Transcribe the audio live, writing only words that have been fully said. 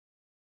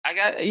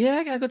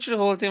I gotta go through the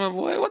whole thing, my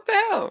boy. What the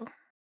hell?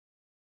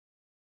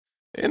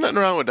 Ain't nothing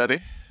wrong with that, eh?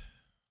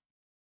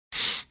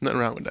 Nothing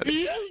wrong with that.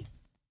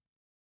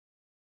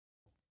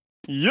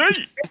 Yay!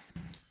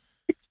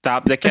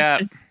 Stop the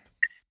cap.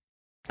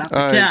 All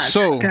right,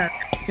 so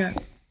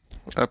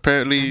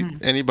apparently,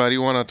 anybody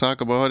want to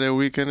talk about how their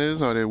weekend is,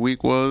 how their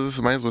week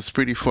was? Mine was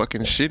pretty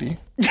fucking shitty.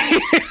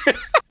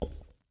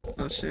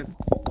 Oh shit.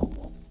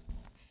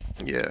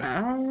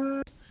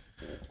 Yeah.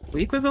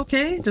 Week was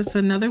okay. Just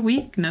another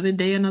week, another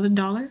day, another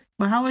dollar.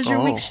 But how was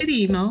your week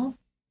shitty, Mo?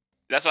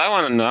 That's what I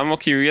want to know. I'm more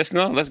curious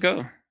now. Let's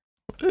go.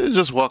 It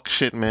just walk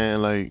shit,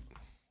 man. Like,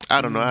 I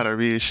don't know. I had a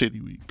really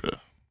shitty week, bro.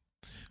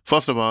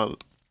 First of all,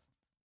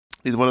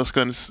 I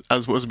was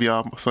supposed to be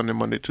off Sunday,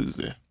 Monday,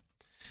 Tuesday.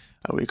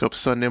 I wake up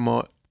Sunday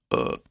morning.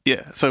 So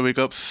I wake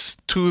up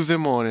Tuesday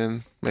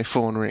morning. My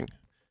phone ring.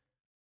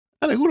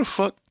 I'm like, who the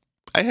fuck?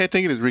 I had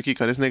thinking it's Ricky,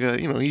 cause this nigga,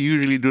 he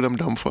usually do them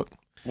dumb fuck.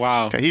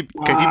 Wow. Cause he be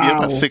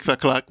up at 6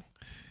 o'clock.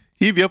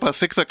 He be up at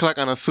 6 o'clock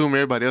and assume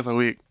everybody else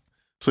awake.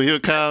 So he'll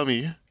call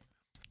me.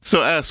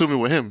 So I assume it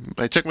was him.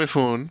 I check my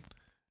phone.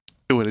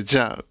 It was a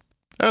job.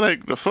 I'm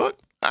like, the fuck?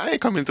 I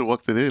ain't coming to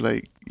work today.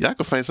 Like, y'all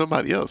could find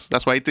somebody else.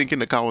 That's why he thinking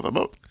the call was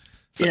about.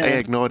 So I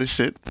ignore this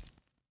shit.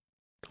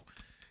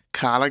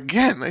 Call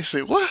again. I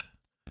say, what?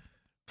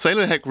 So I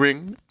let the heck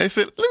ring. I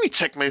said, let me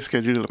check my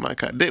schedule in my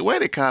car. Why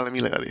they calling me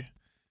like that?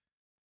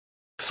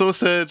 So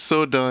said,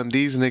 so done.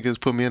 These niggas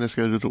put me on the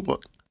schedule to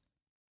work.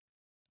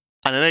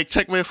 And then I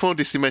check my phone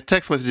to see my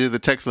text messages. The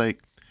text like,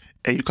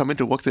 hey, you coming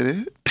to work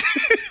today?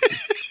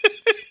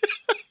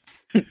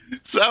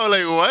 So I was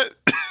like, what?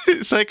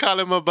 So I call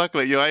him up back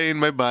like, yo, I ain't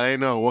my bad. I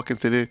ain't know I'm working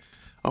today.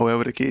 Or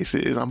whatever the case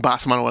is. And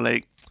boss man was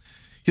like,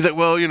 he's like,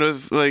 well,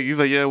 he's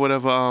like, yeah,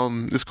 whatever.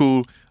 It's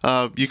cool.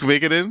 You can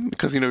make it in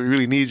because, we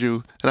really need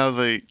you. And I was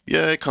like,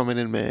 yeah, coming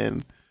in,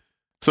 man.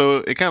 So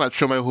it kind of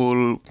threw my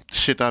whole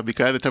shit out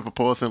because I'm the type of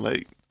person,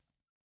 like,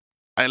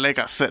 I like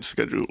a set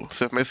schedule.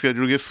 So if my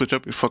schedule gets switched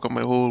up, it fuck up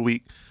my whole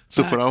week.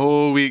 So for the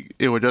whole week,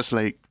 it was just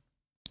like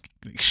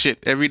shit.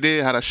 Every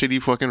day I had a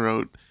shitty fucking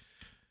road,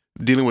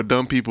 dealing with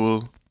dumb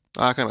people,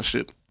 all that kind of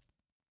shit.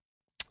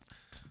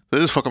 So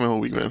it just fuck up my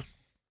whole week, man.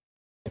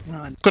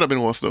 Could have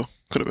been worse, though.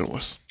 Could have been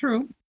worse.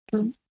 True.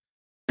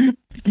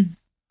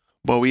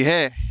 But we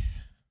had.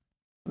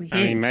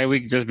 I mean, my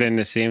week just been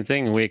the same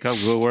thing. Wake up,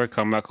 go work,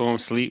 come back home,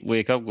 sleep,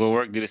 wake up, go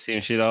work, do the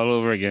same shit all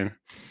over again.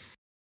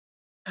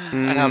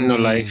 I have no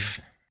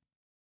life.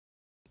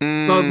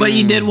 But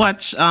you did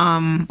watch, are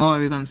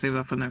we going to save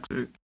that for next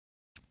week?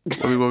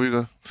 What we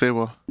going to say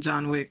what?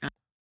 John Wick.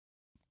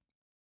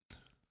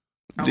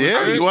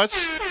 Yeah, you watch?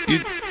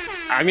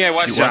 I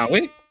watched John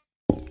Wick.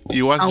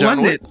 You watched John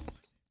was Wick? it?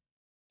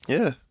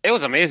 Yeah. It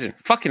was amazing.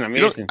 Fucking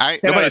amazing.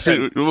 Nobody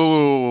said,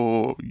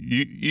 whoa.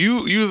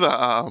 You're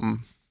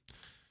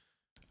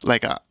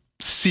like a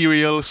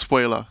serial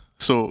spoiler.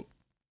 So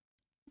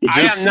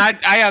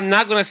I am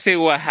not gonna say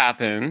what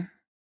happened.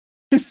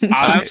 All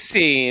I'm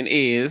saying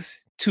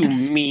is, to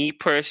me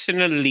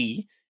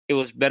personally, it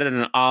was better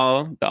than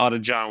all the other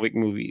John Wick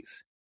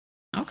movies.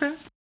 Okay.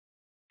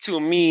 To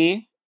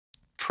me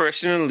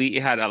personally,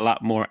 it had a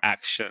lot more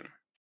action.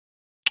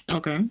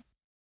 Okay.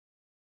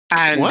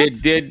 And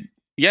it did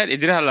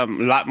have a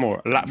lot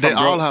more. They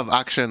all have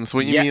action. So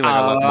when you mean like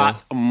a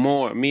lot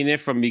more, meaning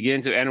from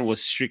beginning to end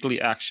was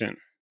strictly action.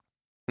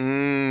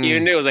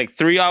 Even though it was like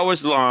 3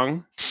 hours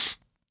long,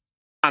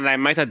 and I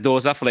might have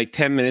dozed off for like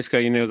 10 minutes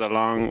because it was a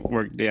long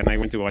work day, and I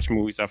went to watch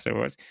movies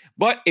afterwards.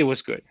 But it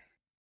was good.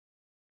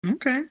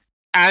 Okay.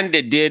 And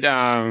they did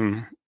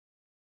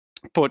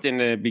put in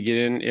the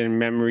beginning in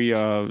memory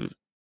of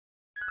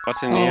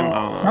what's his name?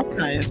 That's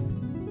nice.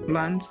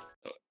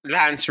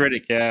 Lance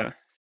Reddick, yeah.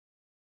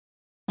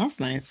 That's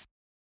nice.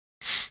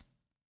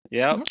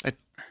 Yeah.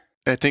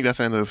 I think that's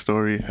the end of the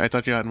story. I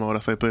thought you had more.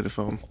 That's why I put this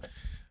on.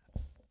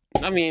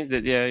 I mean,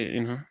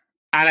 and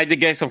I did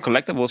get some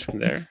collectibles from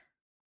there.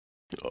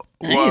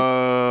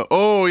 Yeah,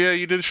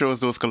 you did show us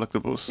those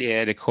collectibles.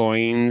 Yeah, the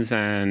coins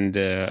and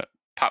the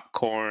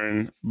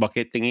popcorn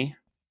bucket thingy.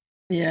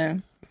 Yeah.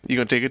 You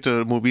gonna take it to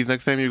the movies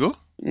next time you go?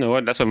 No,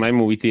 that's what my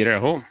movie theater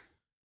at home.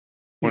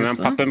 When I'm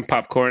popping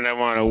popcorn, I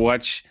want to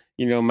watch,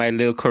 my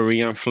little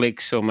Korean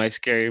flicks or my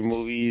scary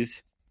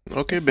movies.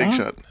 Okay, big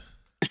shot.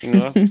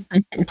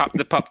 Pop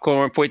the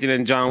popcorn, put it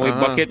in John Wick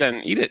bucket,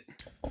 and eat it.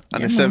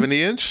 And a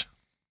 70-inch?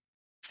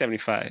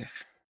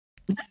 75.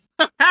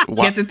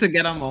 Get it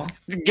together, Mo.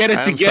 Get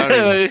it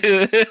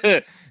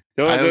together.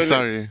 I'm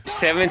sorry.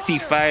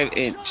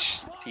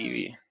 75-inch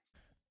TV.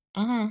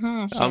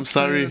 I'm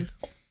sorry.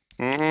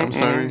 I'm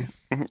sorry.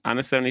 On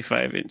a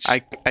 75-inch. I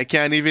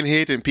can't even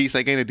hate in peace.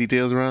 I get the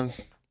details wrong.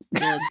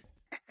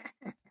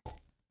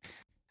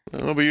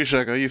 No, but you,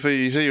 Shaka, you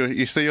say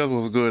yours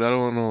was good. I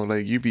don't know.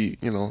 Like,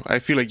 I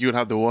feel like you would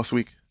have the worst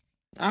week.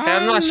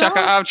 I'm not Shaka.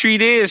 I have 3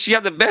 days. She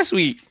have the best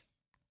week.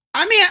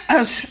 I mean,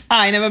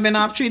 I never been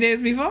off 3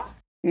 days before.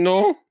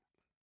 No.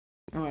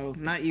 Well,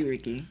 not you,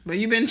 Ricky. But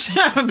you've been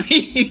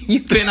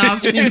you've been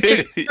off 3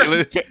 days.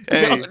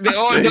 The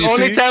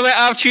only time I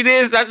have 3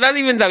 days, not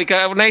even that,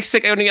 because when I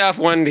sick, I only have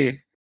 1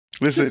 day.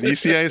 Listen, you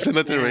see, I ain't said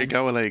nothing, Rick.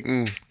 I was like,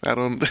 I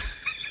don't.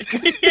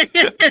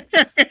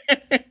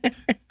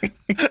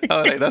 I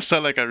was like, that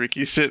sounds like a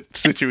Ricky shit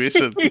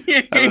situation. I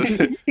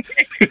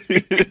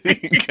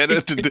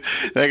don't.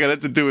 That got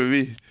nothing to do with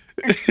me.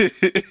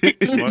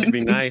 Must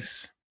be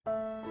nice.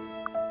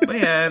 But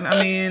yeah,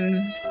 I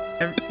mean,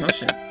 oh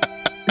shit.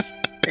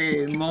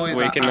 Hey,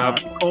 waking up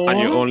on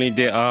your only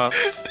day off.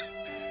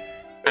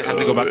 I have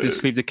to go back to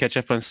sleep to catch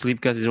up on sleep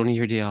because it's only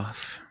your day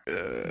off.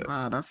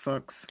 Wow, that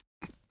sucks.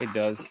 It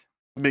does.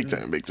 Big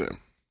time.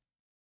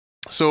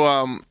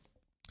 So,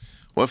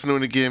 what's new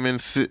in the gaming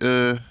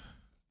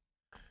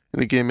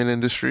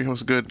industry?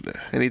 What's good?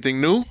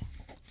 Anything new?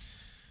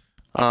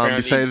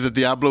 Besides the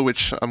Diablo,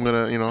 which I'm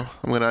gonna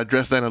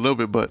address that in a little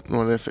bit. But I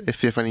wonder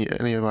if any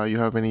of you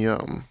have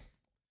anything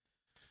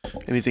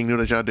new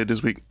that y'all did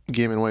this week,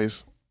 gaming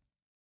wise.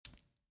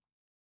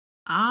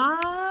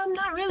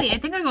 Not really. I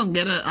think I'm gonna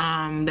get the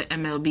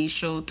MLB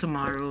show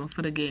tomorrow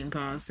for the Game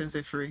Pass since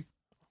it's free.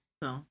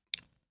 So.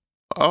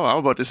 Oh, I was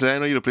about to say, I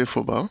know you to play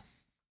football.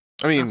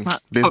 I mean,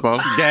 baseball.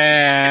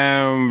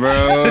 Damn, bro.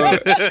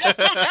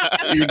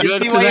 You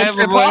good tonight,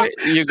 my boy?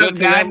 You good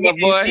tonight, my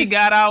boy? You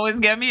gotta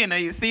always get me in there.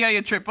 You see how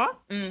you trip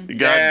up?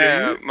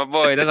 Damn, my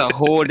boy. That's a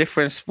whole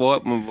different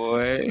sport, my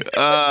boy.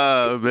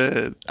 Oh,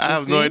 man. I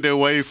have no idea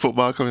why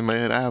football comes in my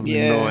head. I have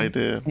no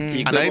idea.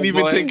 And I ain't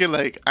even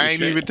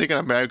thinking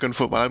American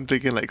football. I'm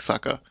thinking like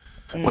soccer.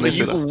 When I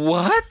said that.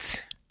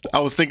 What?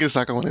 I was thinking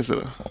soccer when I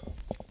said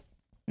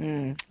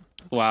that.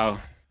 Wow.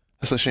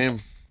 That's a shame.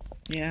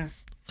 Yeah.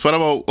 So what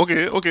about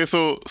okay,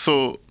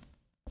 so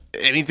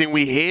anything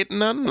we hate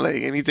none? Like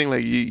anything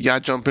like y'all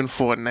jump in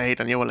Fortnite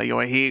and you were like, yo,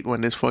 I hate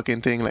when this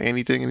fucking thing, like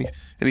anything,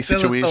 any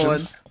still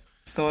situations?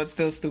 Swords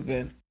still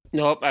stupid.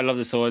 Nope, I love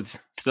the swords.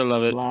 Still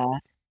love it.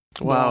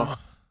 Wow.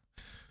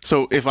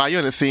 So if I you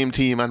on the same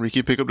team and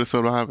Ricky pick up the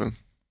sword, what happen?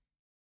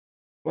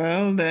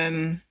 Well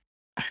then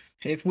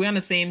if we're on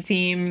the same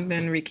team,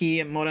 then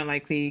Ricky more than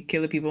likely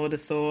kill the people with the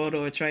sword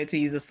or try to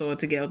use the sword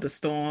to get out the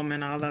storm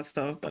and all that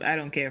stuff. But I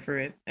don't care for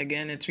it.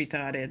 Again, it's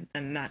retarded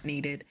and not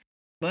needed.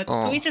 But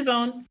to each his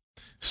own.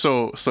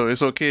 So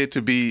it's okay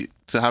to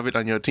have it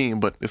on your team,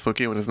 but it's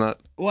okay when it's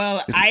not.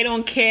 Well, I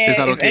don't care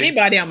if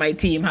anybody on my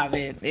team have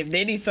it. If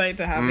they decide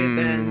to have it,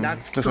 then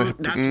that's great.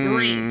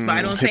 But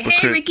I don't say,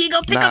 hey, Ricky,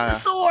 go pick up the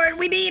sword.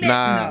 We need it.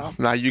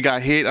 Nah, you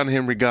got hate on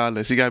him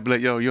regardless. You got to be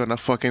like, yo, you're on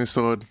that fucking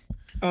sword.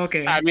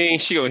 Okay. I mean,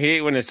 she gonna hate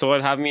when the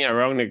sword have me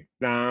around the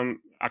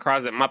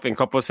across the map in a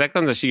couple of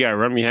seconds, and she gotta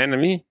run behind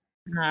me.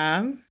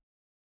 Nah,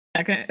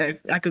 I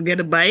could get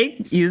a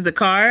bike, use the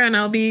car, and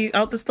I'll be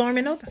out the storm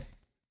in no time.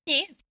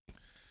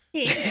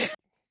 Yes.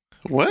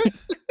 What?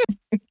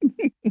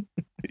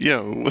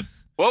 Yo.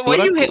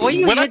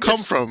 Where I come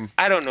from?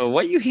 I don't know.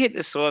 Why you hate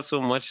the sword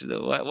so much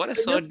though? What a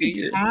sword do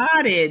you?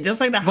 Retarded. Just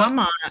like the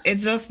hammer,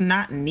 it's just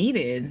not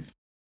needed.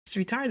 It's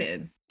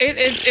retarded.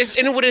 It's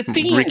in with a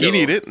theme. Ricky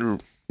need it.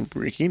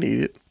 Ricky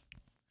need it.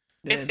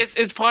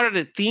 It's part of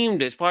the theme.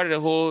 Though. It's part of the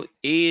whole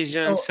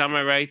Asian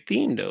samurai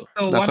theme, though.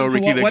 So that's how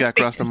Ricky got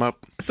across the map.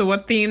 So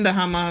what theme the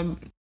hammer?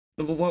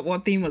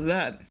 What theme was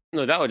that?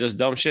 No, that was just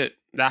dumb shit.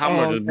 That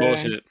hammer was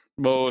bullshit.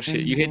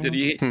 Bullshit. You hit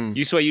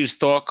you swear you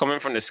Thor coming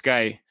from the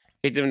sky.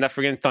 Hit them that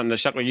friggin' thunder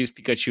shock when you use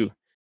Pikachu.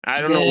 I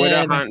don't know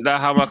where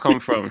that hammer come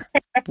from.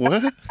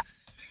 What?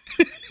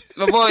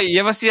 But boy, you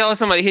ever see how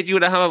somebody hit you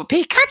with a hammer?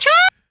 Pikachu!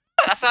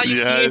 That's how you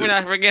see it when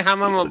I friggin'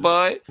 hammer, my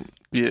boy.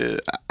 Yeah.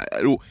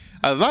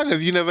 As long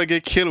as you never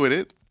get killed with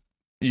it,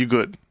 you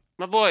good.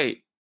 My boy,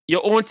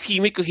 your own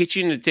teammate could hit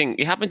you in the thing.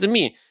 It happened to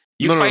me.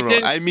 No.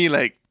 I mean,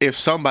 like, if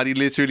somebody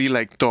literally,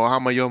 like, throw a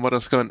hammer your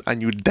mother's gun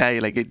and you die,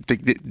 like,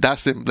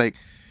 that's him, like,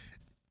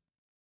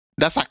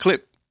 that's a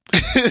clip.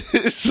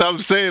 So I'm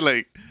saying,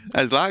 like,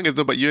 as long as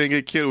you ain't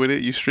get killed with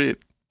it, you straight.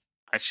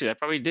 Actually, I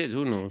probably did.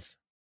 Who knows?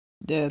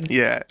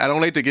 Yeah, I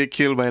don't like to get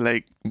killed by,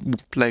 like,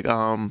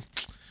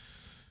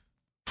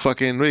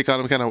 fucking, what do you call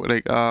them, kind of,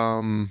 like,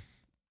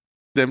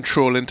 them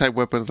trolling type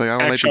weapons. Like, I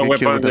don't like to get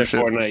killed with that shit.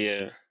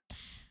 Fortnite,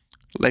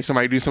 like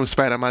somebody do some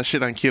Spider-Man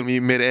shit and kill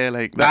me mid-air.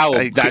 Like that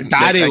was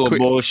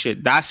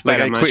bullshit. That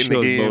Spider-Man shit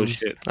was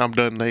bullshit. I'm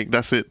done. Like,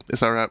 that's it.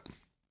 It's a wrap.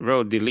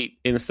 Bro, delete.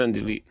 Instant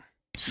delete.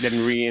 Then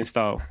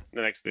reinstall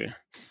the next day.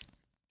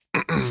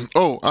 Did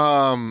you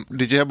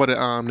hear about the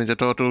Ninja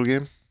Turtle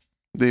game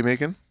they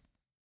making?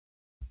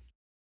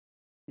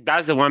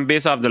 That's the one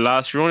based off the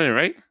last Ronin,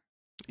 right?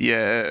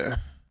 Yeah.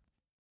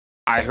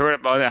 I heard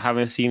about it. I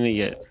haven't seen it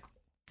yet.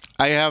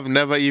 I have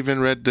never even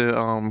read the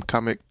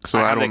comic, so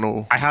I don't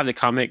know. I have the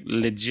comic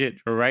legit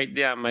right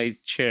there on my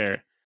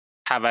chair.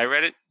 Have I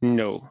read it?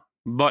 No.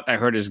 But I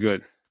heard it's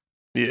good.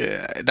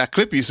 Yeah. That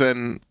clip you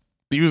sent,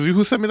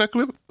 who sent me that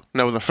clip?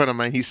 That was a friend of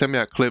mine. He sent me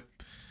a clip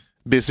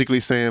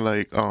basically saying,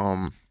 like,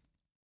 to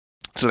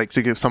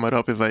give sum it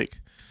up, is like,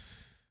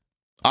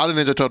 all the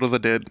Ninja Turtles are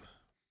dead.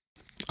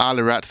 All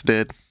the rats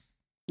dead.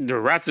 The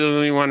rats are the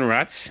only one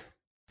rats?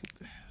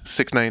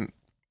 6ix9ine.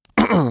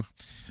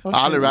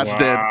 All the rats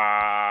dead.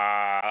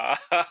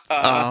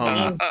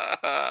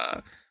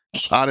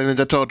 All the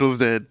Ninja Turtles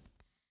dead,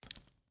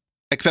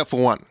 except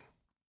for one.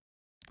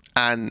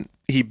 And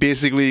he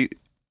basically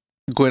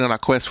going on a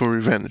quest for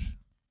revenge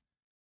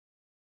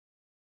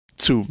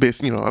to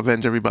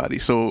avenge everybody.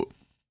 So,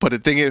 but the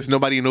thing is,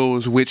 nobody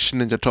knows which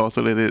Ninja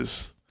Turtle it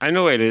is. I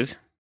know it is.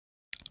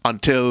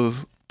 Until,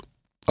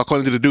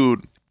 according to the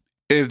dude,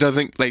 it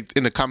doesn't, like,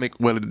 in the comic,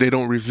 well, they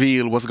don't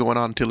reveal what's going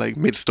on till like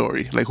mid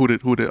story, like who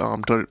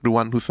the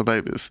one who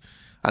survived is,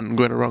 and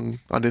going around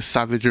on this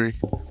savagery.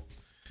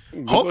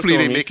 Hopefully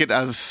they make it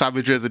as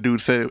savage as the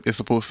dude said it's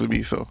supposed to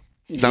be. So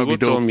that would be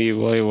dope. Told me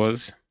what it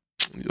was.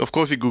 Of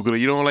course you Google it.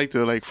 You don't like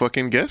to like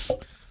fucking guess?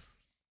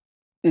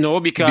 No,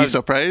 because be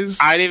surprised.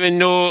 I didn't even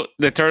know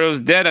the turtle's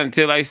dead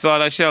until I saw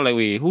that shell. Like,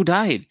 wait, who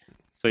died?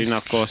 So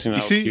of course, I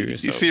was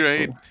curious. You see,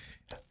 right? Cool.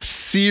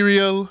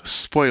 Serial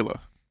spoiler.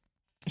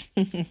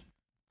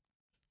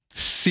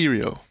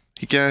 Cereal.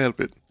 He can't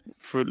help it.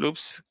 Fruit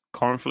Loops,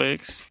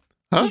 cornflakes.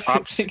 Huh?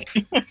 Pops. I'd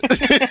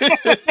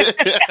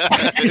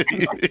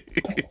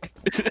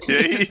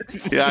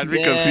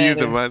be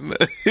confused, man.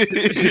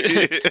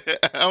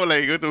 I was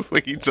like, what the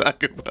fuck you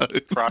talking about?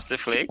 Frosted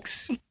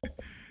Flakes.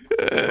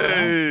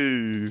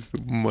 Hey,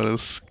 mother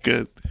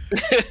scud.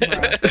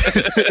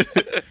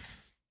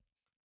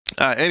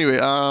 Anyway,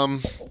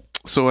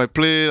 so I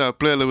played a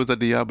little bit of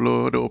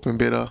Diablo, the open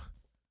beta,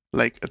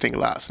 like I think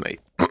last night.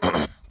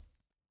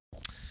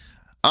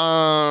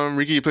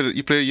 Ricky,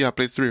 you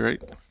played 3,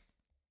 right?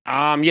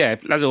 Yeah,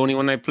 that's the only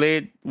one I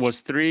played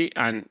was 3,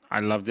 and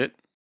I loved it.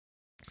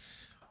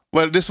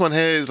 Well, this one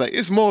here is like,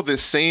 it's more the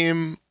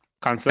same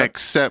concept,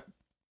 except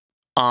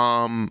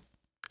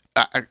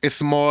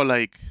it's more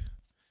like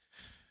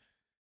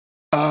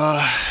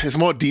it's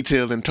more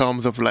detailed in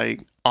terms of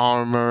like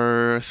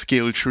armor,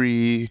 skill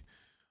tree.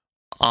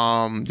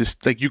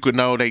 Just like you could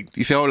now, like,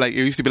 you see how like it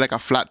used to be like a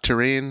flat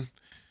terrain.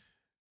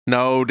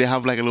 Now they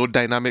have like a little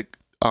dynamic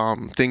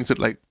things that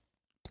like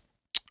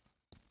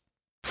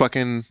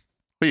fucking, what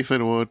do you say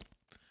the word?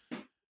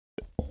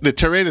 The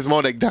terrain is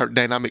more like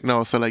dynamic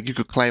now, so like you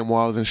could climb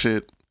walls and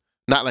shit.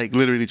 Not like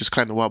literally just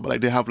climb the wall, but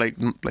like they have like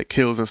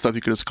hills and stuff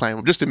you could just climb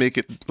up just to make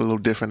it a little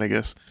different, I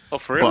guess. Oh,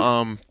 for real?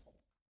 But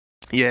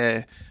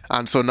yeah,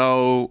 and so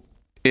now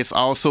it's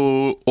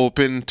also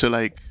open to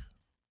like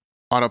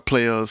other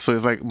players, so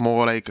it's like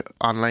more like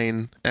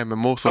online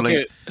MMO. So okay,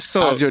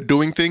 like as you're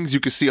doing things,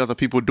 you can see other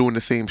people doing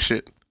the same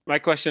shit. My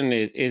question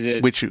is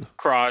it with you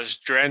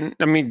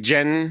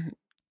gen?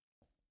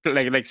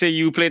 Like say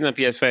you played on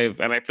PS5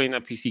 and I played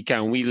on PC,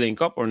 can we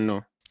link up or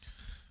no?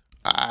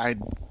 I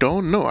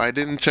don't know. I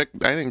didn't check.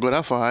 I didn't go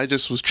that far. I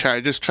just try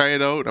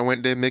it out. I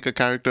went there, make a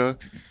character.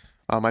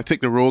 I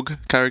picked the rogue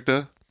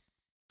character.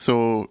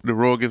 So the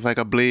rogue is like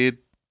a blade,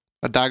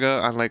 a dagger,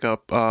 and like a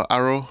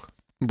arrow,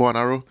 bow and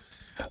arrow.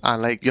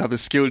 And like you have the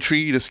skill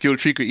tree. The skill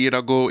tree could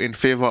either go in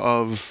favor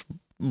of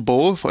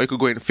both, or it could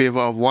go in favor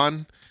of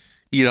one.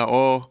 Either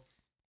or.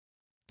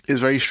 It's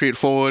very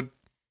straightforward.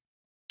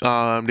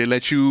 They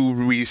let you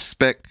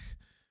respec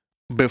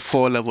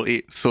before level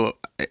 8. So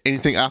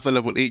anything after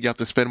level 8, you have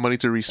to spend money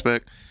to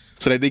respec.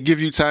 So that they give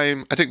you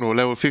time. I think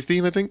level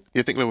 15. I think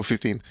level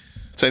 15.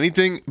 So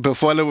anything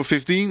before level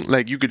 15,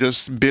 like you could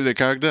just build a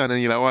character, and then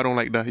you're like, oh, I don't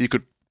like that. You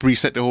could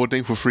reset the whole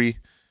thing for free,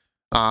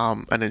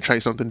 and then try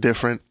something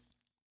different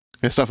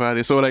and stuff like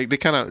that. So like they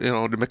kind of,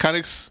 the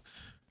mechanics,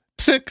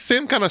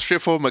 same kind of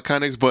straightforward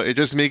mechanics, but it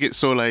just make it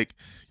so like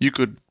you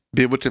could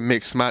be able to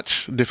mix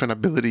match different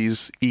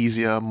abilities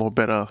easier, more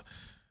better,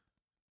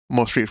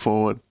 more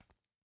straightforward.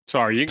 So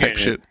are you getting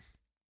shit?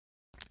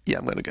 Yeah,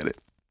 I'm gonna get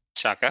it.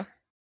 Shaka?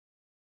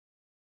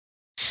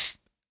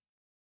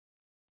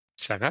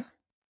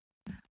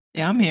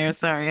 Yeah, I'm here.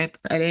 Sorry,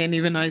 I didn't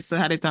even know I still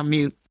had it on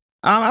mute.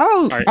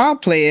 I'll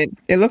play it.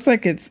 It looks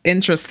like it's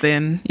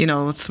interesting.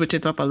 Switch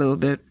it up a little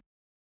bit.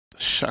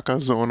 Shaka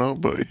Zona,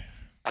 boy.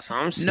 That's what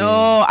I'm saying.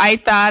 No, I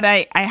thought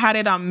I had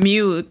it on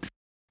mute,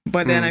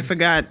 but then I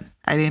forgot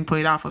I didn't put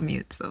it off of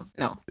mute. So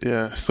no.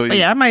 Yeah. So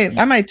I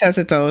might test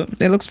it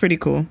out. It looks pretty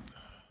cool.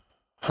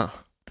 Huh.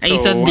 And you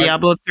said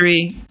Diablo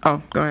 3.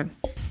 Oh, go ahead.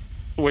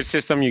 Which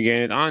system you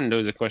getting it on? There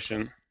was a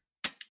question.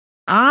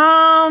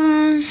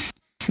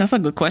 That's a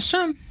good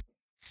question.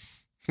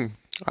 Rich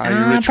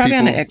probably people?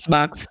 On the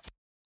Xbox.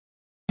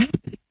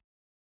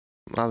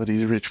 All of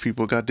these rich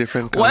people got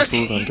different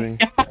consoles and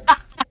things.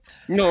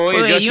 No,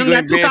 it's you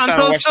got 2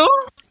 consoles too?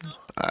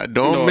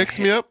 Don't mix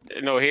me up.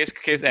 No, his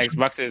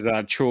Xbox is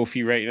a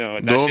trophy right now.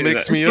 Don't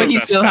mix me up. But you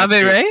still have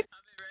it, right?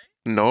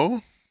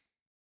 No.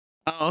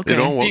 Oh, okay. They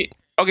don't want.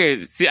 Okay,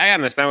 see, I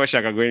understand where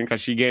Shaka going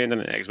because she getting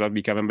on an Xbox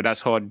becoming, but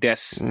that's her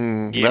desk.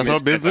 That's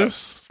her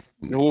business.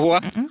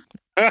 What?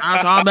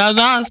 That's all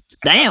business.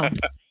 Damn.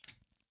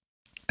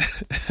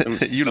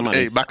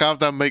 Hey, back off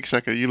that mic,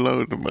 Shaka. You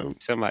load them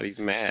up. Somebody's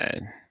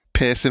mad.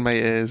 Passing my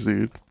ass,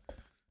 dude.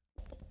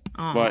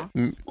 Uh-huh.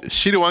 But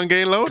she the one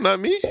getting low, not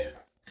me.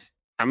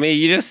 I mean,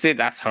 you just said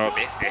that's her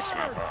business,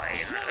 my boy.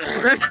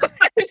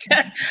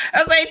 I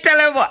was like, tell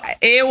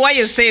him what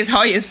you say is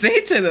how you say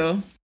it to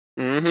them.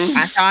 Mm-hmm.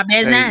 That's our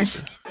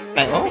business. Hey.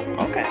 Like, oh,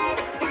 okay.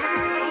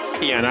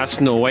 Yeah, that's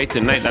Snow White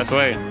tonight. That's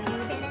why.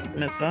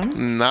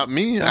 Listen. Not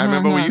me. I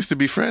remember we used to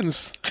be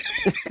friends.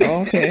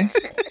 Oh, okay.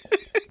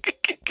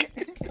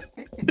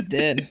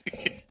 Dead.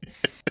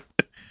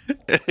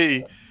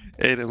 Hey,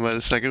 the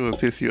motherfucker will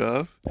piss you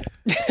off.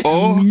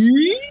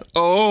 Me?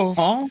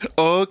 Oh,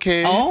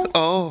 okay.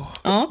 Oh.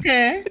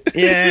 Okay.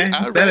 Yeah.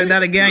 All right.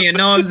 that again, your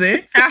nose,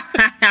 eh?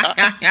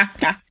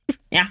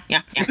 Yeah.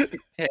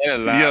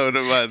 Yo,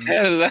 the man.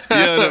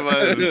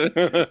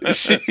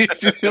 She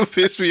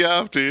pissed me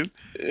off, dude.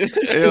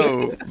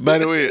 Yo, by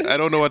the way, I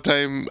don't know what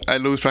time I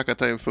lose track of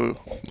time, so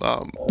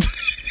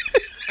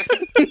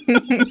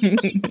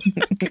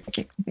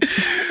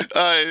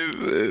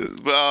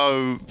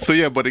so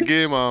yeah, but the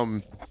game, I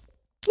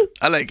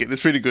like it.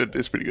 It's pretty good.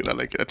 I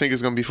like it. I think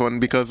it's gonna be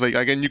fun because, like,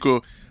 again,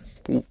 you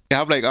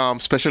have like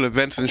special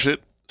events and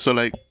shit. So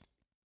like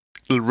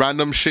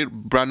random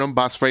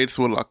boss fights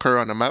will occur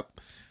on the map,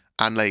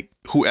 and like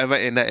whoever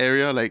in that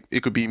area, like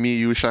it could be me,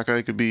 you, Shaka,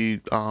 it could be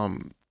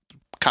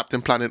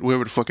Captain Planet,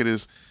 whoever the fuck it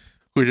is,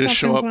 who just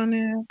show up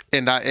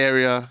in that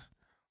area,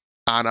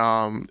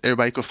 and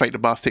everybody could fight the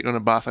boss, take on the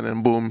boss, and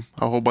then boom,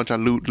 a whole bunch of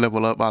loot,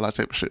 level up, all that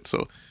type of shit.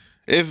 So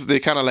if they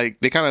kind of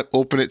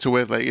open it to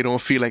where like it don't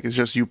feel like it's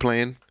just you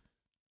playing,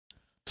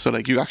 so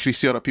like you actually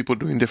see other people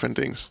doing different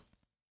things.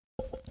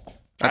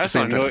 I just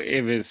don't know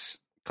if it's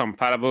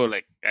compatible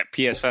like at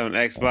PS5 and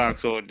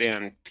Xbox or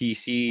then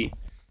PC.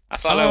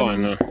 That's all I want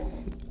to know.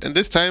 In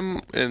this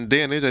time and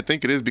day and age, I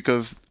think it is,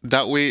 because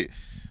that way,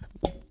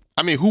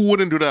 I mean, who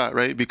wouldn't do that,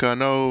 right? Because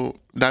now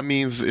that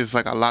means it's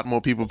like a lot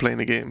more people playing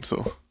the game,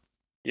 so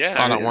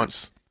yeah, all at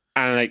once.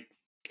 And like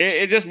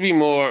it just be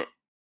more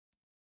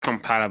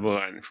compatible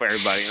and for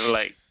everybody. You know,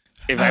 like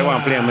if I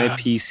want to play on my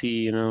PC,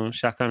 you know,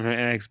 Shaka on her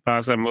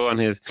Xbox, I'm more on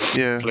his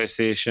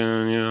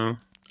PlayStation, you know.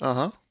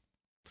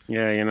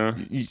 Yeah, you know.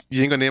 You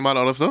ain't gonna name all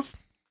other stuff?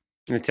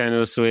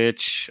 Nintendo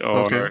Switch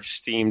or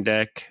Steam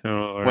Deck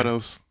or what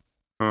else?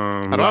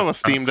 I don't have a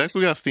Steam Deck.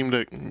 We got Steam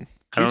Deck. You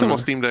talking about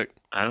Steam Deck?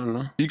 I don't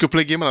know. You could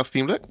play game on a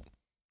Steam Deck?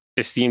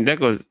 The Steam Deck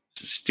was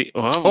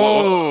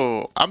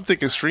I'm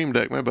thinking Stream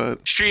Deck. My bad.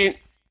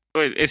 Wait,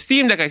 it's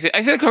Steam Deck. I said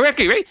it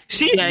correctly, right?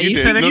 See, yeah, you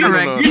said it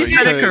correct. You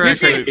said it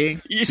correctly.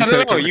 You said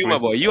it correctly. You, my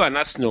boy. You are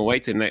not Snow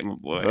White tonight, my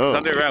boy.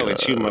 Something wrong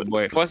with you, my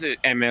boy. First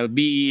it's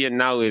MLB, and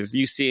now is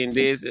you seeing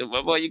this.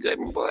 My boy, you good,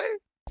 my boy?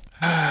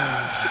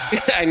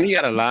 I knew you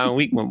had a long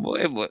week, my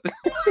boy, but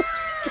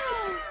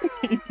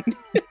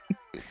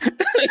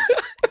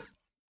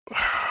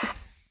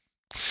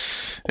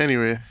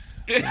anyway,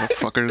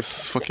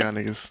 fuckers, fuck y'all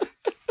niggas.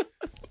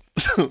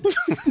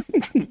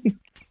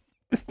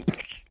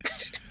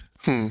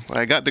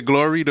 I got the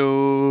glory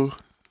though.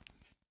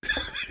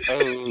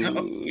 You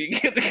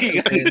got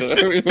the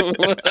glory, my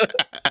boy.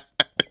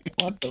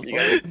 What the fuck?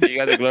 You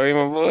got the glory,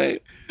 my boy?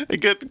 I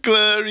got the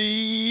glory.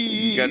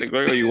 You got the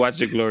glory or you watch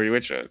the glory?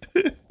 Which one?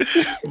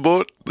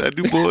 Both. I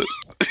do both.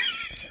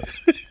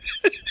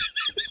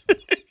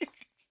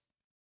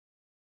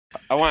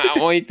 I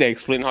want you to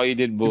explain how you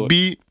did both.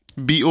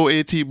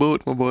 BOAT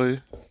both, my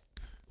boy.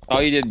 How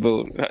you did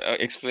both?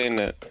 Explain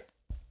that. What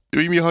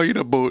do you mean how you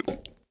did both?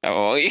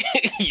 Oh, you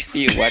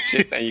see you watch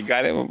it and you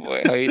got it, my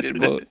boy. How you did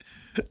both?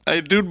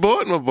 I did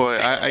both, my boy.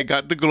 I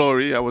got the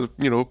glory. I was,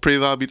 praise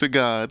all be to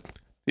God,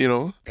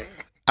 and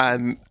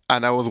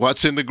I was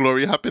watching the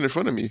glory happen in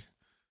front of me.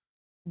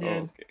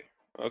 Yeah.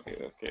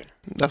 Okay.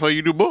 That's how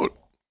you do both.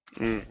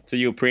 So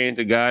you're praying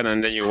to God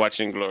and then you're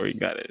watching glory.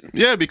 Got it.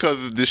 Yeah,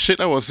 because the shit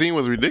I was seeing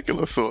was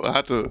ridiculous, so I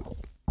had to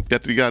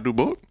you gotta do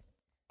both.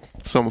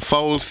 Some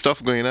foul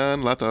stuff going on,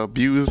 a lot of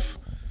abuse,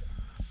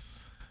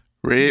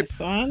 rape.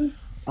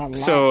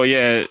 So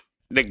yeah,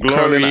 the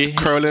glory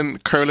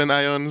curling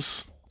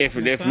irons. If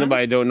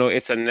nobody don't know,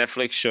 it's a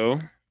Netflix show.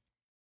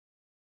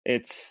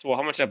 It's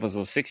how much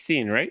episodes?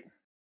 16, right?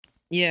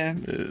 Yeah.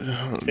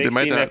 They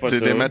might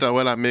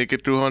well make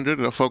it 200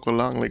 or fuck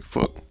along like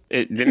fuck.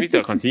 They need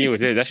to continue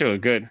with it. That show was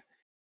good.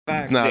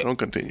 Don't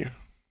continue.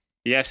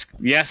 Yes,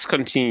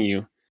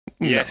 continue.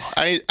 Yes.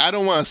 No, I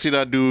don't want to see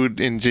that dude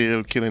in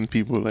jail killing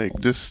people. Like,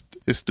 this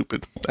is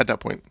stupid at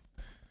that point.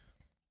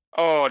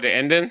 Oh, the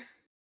ending?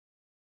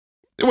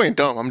 It went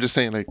dumb. I'm just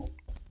saying, like,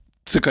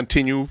 to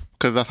continue,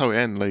 because that's how it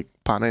ends. Like,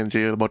 Pana in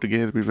jail, about to get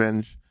his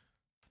revenge,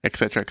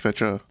 etc.,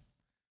 etc.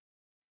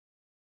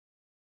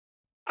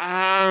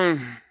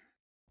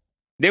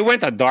 They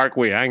went a dark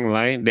way, I ain't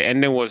lying. The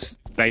ending was,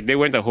 like, they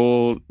went a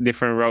whole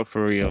different route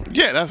for real.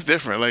 Yeah, that's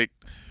different. Like,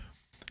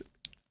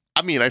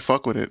 I mean, I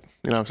fuck with it.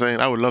 You know what I'm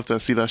saying? I would love to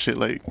see that shit,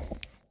 like,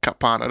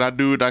 Kapana.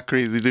 That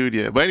crazy dude,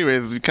 yeah. But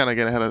anyways, we kind of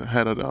get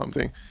ahead of the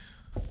thing.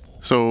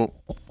 So,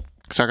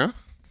 Saka,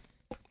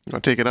 you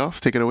want to take it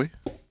off? Take it away?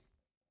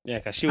 Yeah,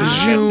 because she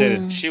was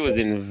invested. She was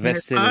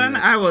invested.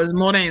 I was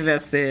more than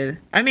invested.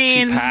 I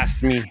mean... She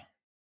passed me.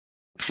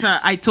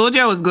 I told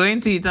you I was going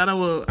to. You thought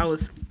I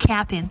was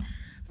capping.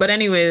 But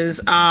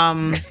anyways,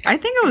 I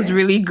think it was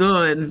really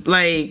good.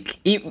 Like,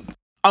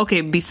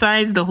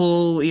 besides the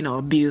whole,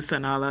 abuse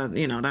and all that,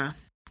 that.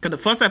 Because the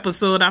first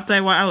episode, after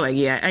I was like,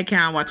 yeah, I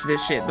can't watch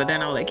this shit. But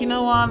then I was like, you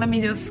know what? Let me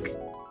just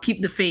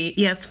keep the faith.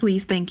 Yes,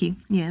 please. Thank you.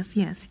 Yes,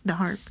 the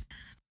harp.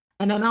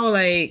 And then I was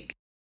like,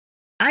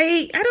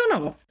 I don't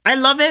know. I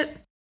love it.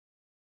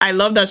 I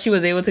love that she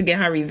was able to get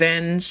her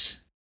revenge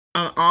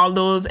on all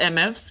those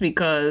MFs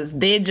because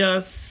they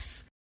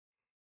just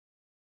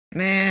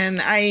Man,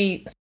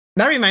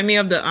 that remind me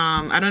of the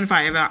I don't know if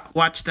I ever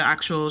watched the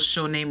actual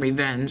show named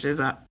Revenge. Is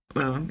that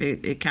well,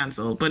 it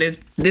canceled, but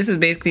this is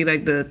basically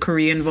like the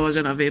Korean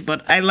version of it.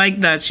 But I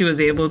like that she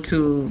was able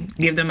to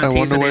give them a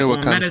taste of their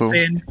own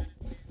medicine.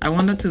 I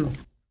wonder too.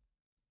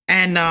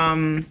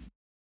 And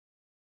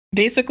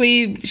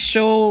basically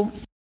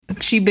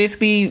she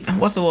basically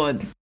what's the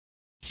word?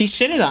 She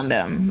shitted on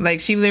them. Like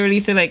she literally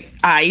said like,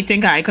 I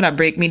think I could have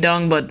break me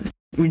down, but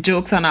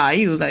jokes on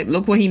you. Like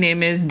look what his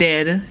name is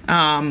dead.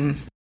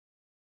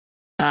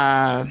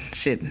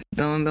 Shit.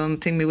 Don't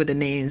think me with the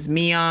names.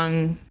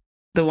 Myung,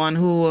 the one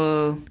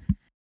who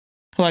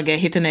I get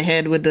hit in the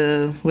head with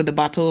the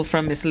bottle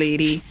from Miss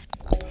Lady.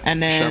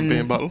 And then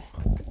champagne bottle?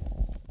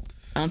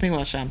 I don't think it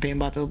was champagne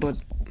bottle, but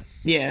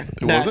yeah.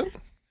 It wasn't?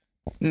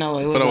 No,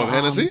 it was. But it was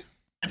Hennessy?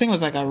 I think it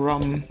was like a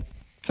rum.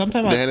 Some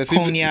type of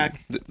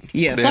cognac.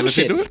 Yeah, some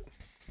Hennessy shit. Do it?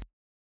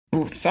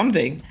 Ooh,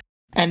 something.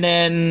 And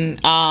then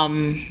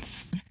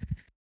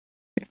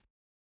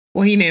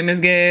what his name is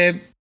get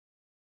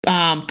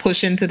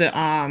push into the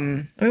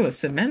it was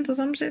cement or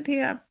some shit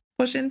he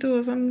push into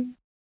or some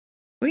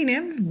what his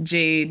name?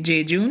 J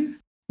June?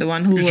 The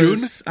one who June?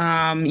 was Just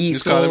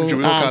call him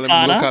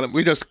June.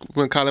 We just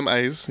call him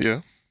Eyes,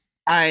 yeah.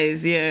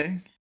 Eyes, yeah.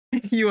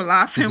 You were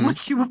laughing when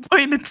she was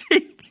putting the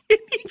tape.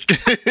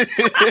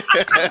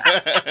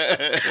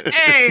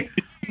 Hey,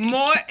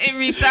 more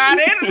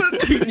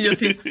retarded. You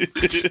see.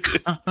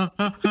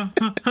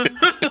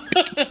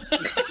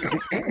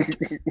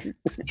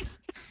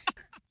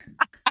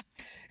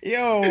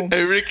 Yo,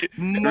 hey Ricky,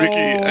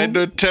 I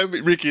know. Tell me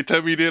you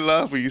didn't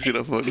laugh when you see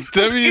the phone.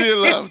 Tell me you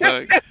didn't laugh,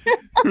 dog.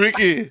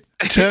 Ricky,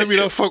 tell me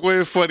that fuck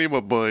was funny,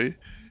 my boy.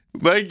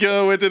 My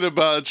girl went in the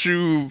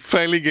bathroom,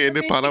 finally getting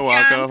the pana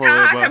walk off.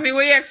 I mean,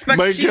 what you expect?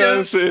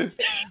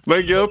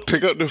 My girl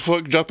pick up the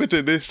fuck, drop it,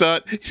 and they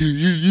start.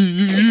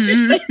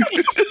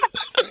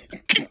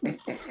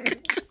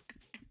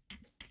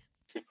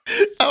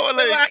 I was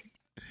like,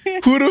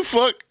 who the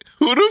fuck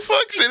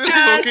said this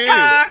was okay?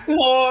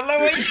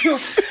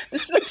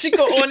 She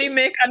could only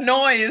make a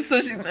noise, so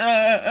she.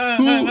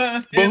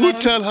 Who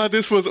tell her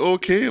this was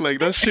okay? Like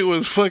that shit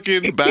was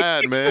fucking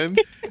bad, man.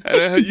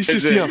 And you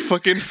should see her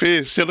fucking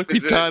face. She look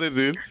retarded,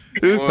 dude.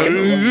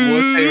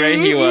 We'll say right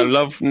here,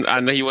 I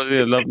know he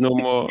wasn't in love no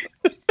more.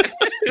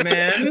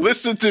 Man,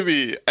 listen to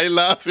me. I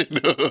laughing.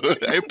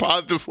 I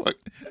paused the fuck.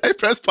 I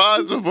press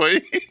pause,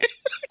 boy.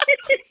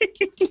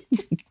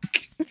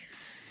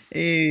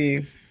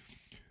 Hey.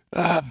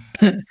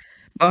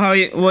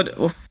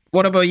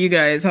 What about you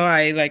guys? What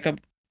I like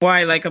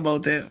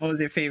about it? What was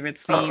your favorite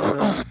scene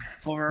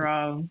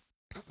overall?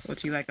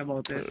 What you like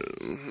about it?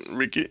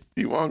 Ricky,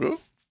 you wanna go?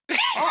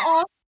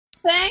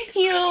 Thank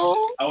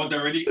you. I was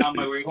already on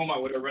my way home. I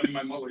would have run in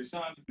my mother's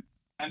son.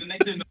 And the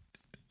next thing,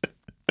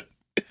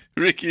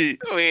 Ricky,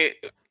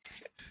 wait.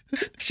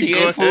 She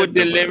had food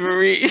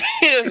delivery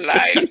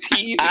live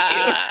TV.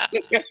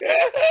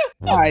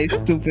 Why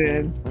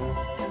stupid?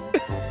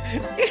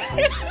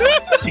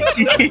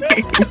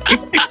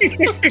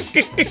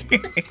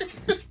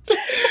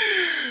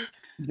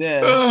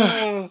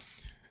 Yeah.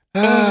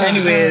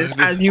 Anyways,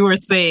 as you were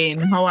saying,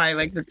 how I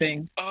like the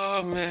thing.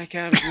 Oh man, I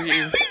can't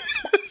breathe.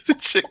 The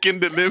chicken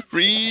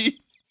delivery.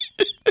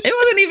 It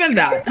wasn't even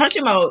that. Hush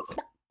him out.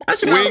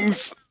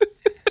 Wings.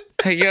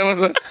 Hey, yeah, what's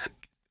up?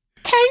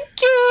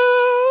 Thank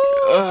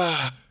you.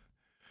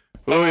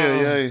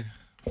 Yeah.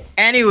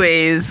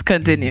 Anyways,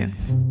 continue.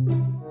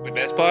 The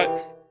best part?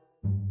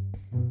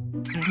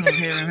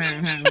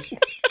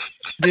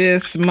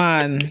 This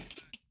man.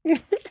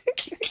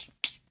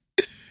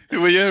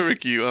 Well, yeah,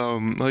 Ricky.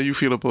 How you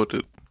feel about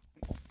it?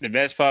 The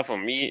best part for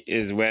me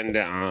is when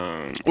the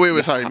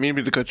Wait, sorry,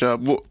 maybe to cut you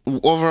up.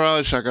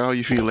 Overall, Shaka, how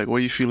you feel? Like, what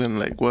are you feeling?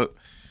 Like, what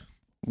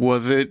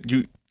was it?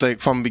 You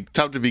like from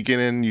top to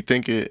beginning? You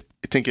think it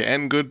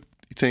end good?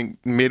 You think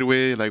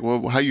midway? Like,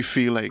 how you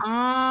feel? Like,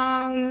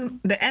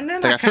 the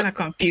ending like, kind of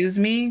confused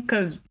me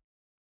because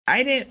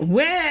I didn't.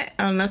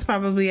 Unless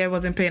probably I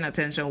wasn't paying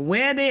attention.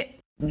 What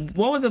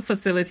was the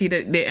facility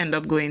that they end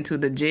up going to?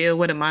 The jail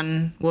where the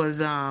man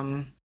was.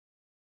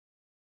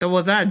 There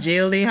was that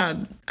jail they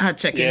had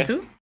checked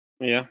into.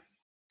 Yeah.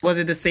 Was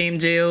it the same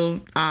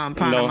jail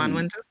man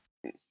went to?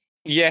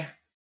 Yeah.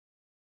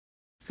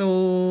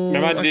 So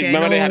remember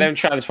they had them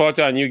transferred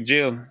to a new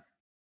jail.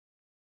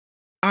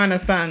 I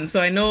understand. So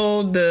I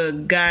know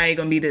the guy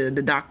gonna be the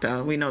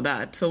doctor. We know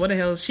that. So what the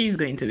hell she's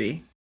going to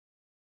be?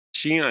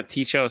 She a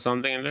teacher or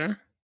something in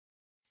there?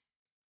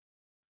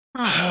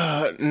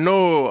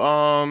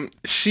 No.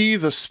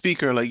 She's a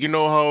speaker. Like, you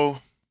know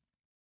how.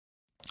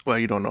 Well,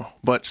 you don't know,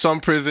 but some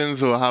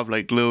prisons will have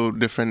like little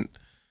different,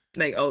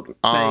 like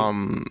it's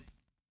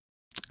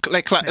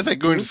like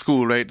going to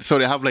school, right? So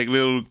they have like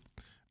they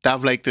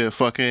have like the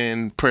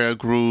fucking prayer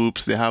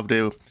groups. They have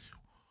the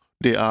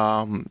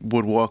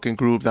woodworking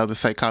group. They have the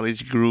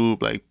psychology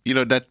group, like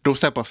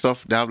those type of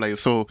stuff. They have like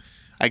so.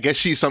 I guess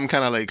she's some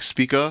kind of like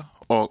speaker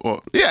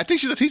or yeah, I think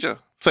she's a teacher.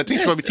 So I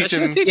think she's probably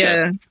teaching.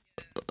 Yeah.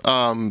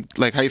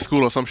 Like high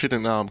school or some shit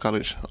in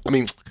college. I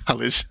mean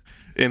college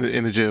in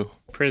the jail.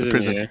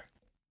 Prison. Yeah.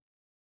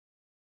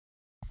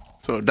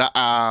 So that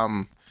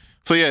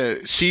so yeah,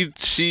 she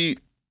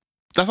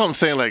that's what I'm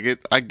saying. Like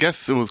I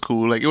guess it was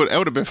cool. Like it would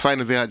have been fine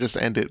if they had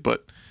just ended,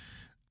 but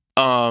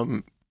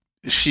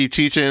she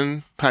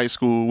teaching high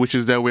school, which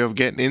is their way of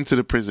getting into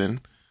the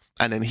prison,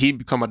 and then he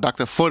become a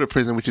doctor for the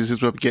prison, which is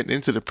his way of getting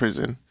into the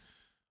prison.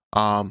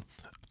 I'm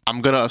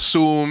gonna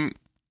assume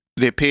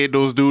they paid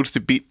those dudes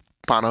to beat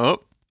Pana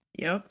up.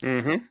 Yep.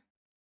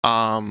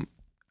 Mm-hmm.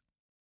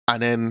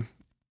 And then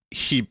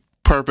he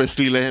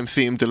purposely let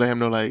him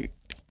know, like,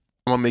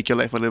 I'm gonna make your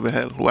life a living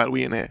hell while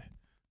we in here.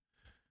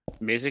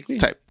 Basically.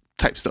 Type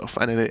stuff.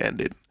 And then it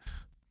ended.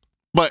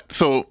 But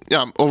so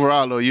yeah,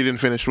 overall though, you didn't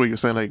finish what you're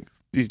saying. Like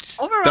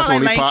overall, that's the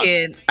only I like part.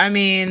 it. I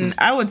mean,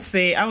 I would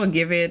say I would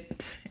give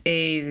it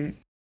a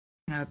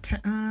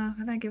 10.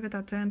 Would I give it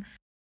a 10?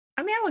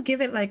 I mean, I would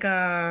give it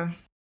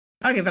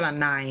I'll give it a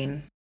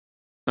 9.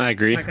 I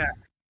agree.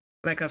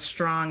 Like a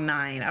strong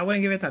 9. I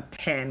wouldn't give it a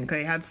 10 because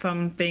it had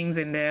some things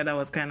in there that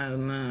was kind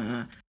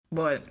of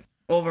but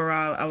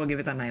overall I would give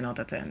it a 9 out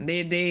of 10.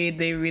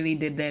 They really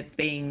did their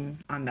thing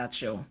on that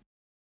show.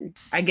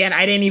 Again,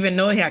 I didn't even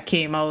know it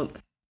came out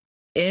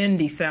in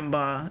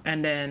December,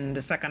 and then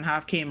the second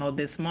half came out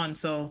this month.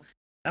 So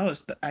that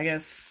was, I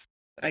guess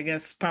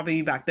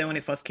probably back then when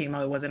it first came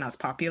out, it wasn't as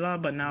popular.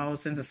 But now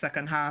since the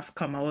second half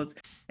come out,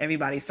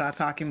 everybody started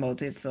talking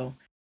about it. So,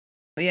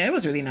 but yeah, it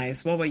was really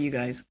nice. What about you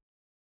guys?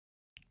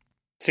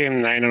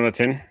 Same 9 out of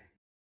 10.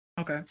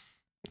 Okay.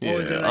 Yeah, What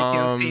was your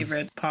your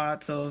favorite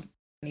parts or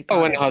any Oh,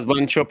 part when the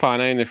husband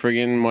Chopana in the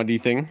friggin' muddy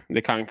thing,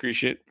 the concrete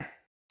shit.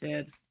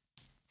 did?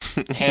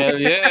 Hell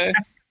yeah.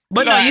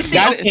 But no, you see,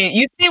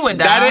 you see with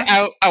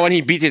that. When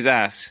he beat his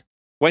ass.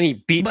 When he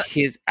beat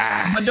his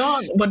ass.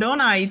 But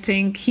don't I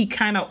think he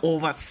kind of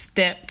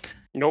overstepped?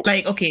 Nope.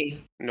 Like,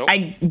 okay, Nope.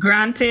 I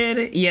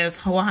granted,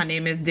 yes, what her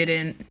name is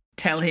didn't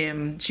tell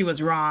him she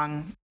was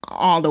wrong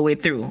all the way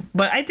through.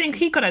 But I think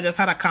he could have just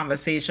had a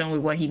conversation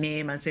with what he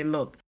named and say,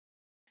 look.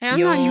 Hell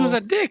no, he was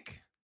a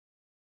dick.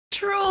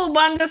 True, but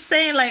I'm just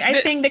saying, like,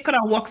 I think they could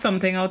have worked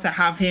something out to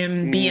have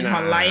him be in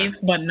her life,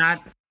 but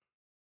not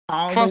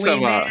all the way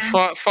there.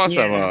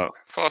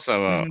 First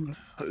of all.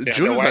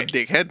 June's a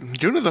dickhead.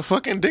 June's a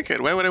fucking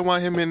dickhead. Why would I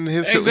want him in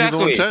his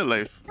own child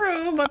life?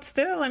 True, but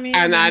still, I mean.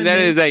 And that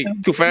is like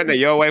to find that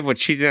your wife was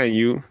cheating on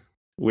you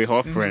with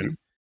her friend.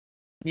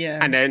 Yeah.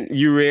 And then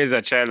you raise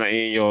a child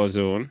in your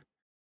own.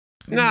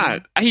 Nah,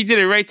 he did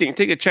the right thing.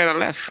 Take a child and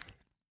left.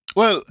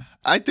 Well,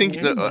 I think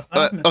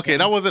okay,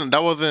 that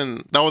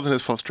wasn't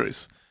his first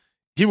choice.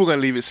 He was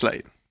gonna leave it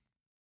slide.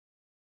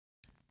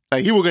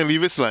 Like he was gonna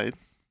leave it slide.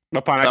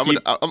 I'm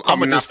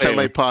gonna just tell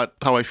my part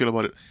how I feel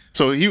about it.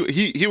 So he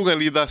was gonna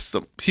leave that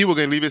stuff. He was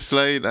gonna leave it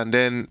slide, and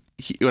then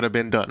it would have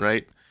been done,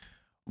 right?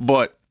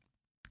 But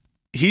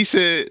he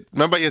said,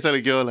 remember you tell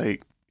the girl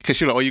like, cause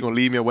she like, oh, you gonna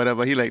leave me or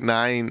whatever. He like,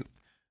 nah, I ain't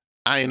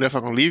know if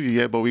I'm gonna leave you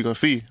yet, but we gonna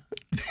see.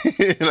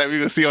 Like we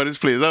gonna see how this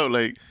plays out.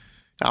 Like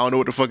I don't know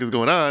what the fuck is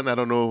going on. I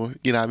don't know,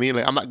 you know what I mean?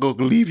 Like I'm not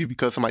gonna leave you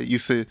because somebody you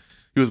said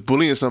you was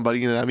bullying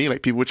somebody, you know what I mean?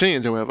 Like people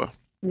change or whatever.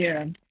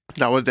 Yeah.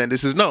 That was then.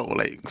 This is no.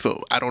 Like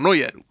so, I don't know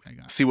yet. I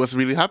gotta see what's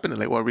really happening.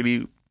 Like what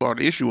the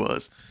issue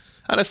was.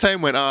 And as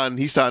time went on,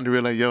 he's starting to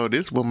realize, yo,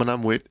 this woman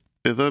I'm with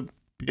is a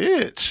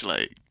bitch.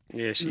 Like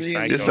yeah, she's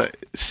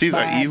she's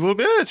an evil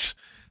bitch.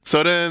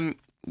 So then,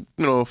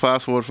 you know,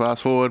 fast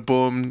forward,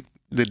 boom,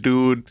 the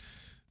dude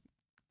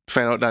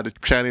found out that the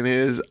chanting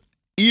is.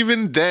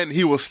 Even then,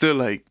 he was still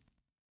like,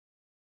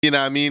 you know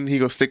what I mean? He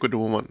gonna stick with the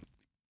woman.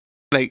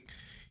 Like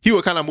he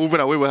was kind of moving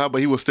away with her,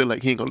 but he was still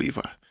like, he ain't gonna leave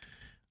her.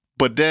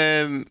 But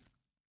then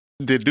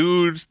the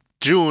dude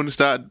June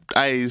start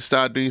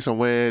doing some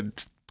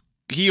weird.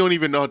 He don't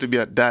even know how to be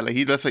a dad. Like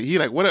he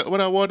like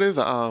what award is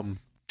the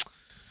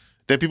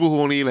people who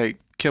only like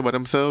care about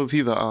themselves.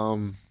 He's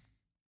a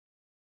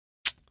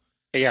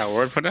Yeah, a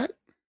word for that?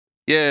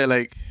 Yeah,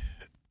 like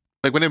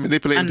when they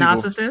manipulate people. A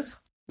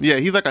narcissist? Yeah,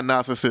 he's like a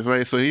narcissist,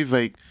 right? So he's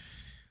like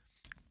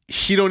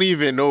he don't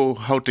even know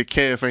how to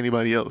care for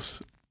anybody else.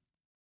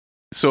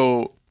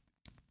 So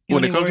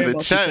when it comes to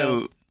the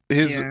child.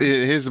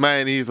 His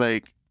mind, he's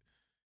like,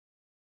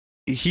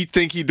 he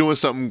think he doing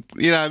something,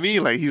 you know what I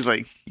mean? Like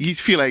he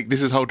feel like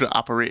this is how to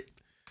operate.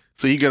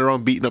 So he going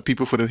around beating up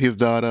people for his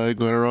daughter,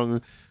 going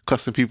around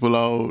cussing people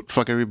out,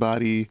 fuck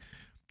everybody,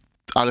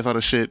 all this other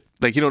shit.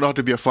 Like he don't know how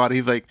to be a father.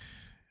 He's like,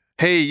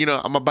 hey, you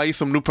know, I'm gonna buy you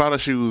some new Prada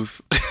shoes.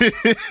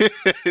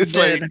 It's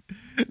like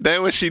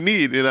that's what she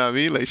need, you know what I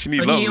mean? Like she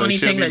need love. He only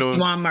like, think that you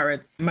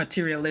want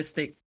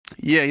materialistic.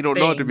 Yeah, he don't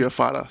know how to be a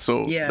father.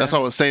 So that's what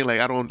I was saying. Like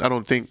I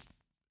don't think.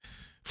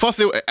 First,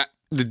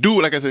 the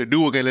dude, like I said, the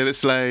dude was gonna let it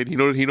slide. He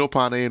know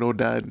Pana ain't no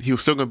dad. He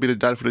was still gonna be the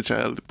dad for the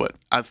child. But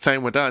as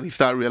time went on, he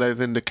started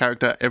realizing the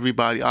character,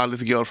 everybody, all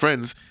his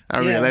girlfriends,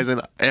 and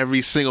realizing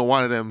every single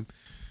one of them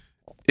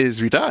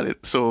is retarded.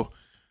 So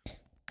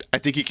I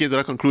think he came to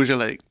that conclusion.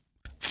 Like,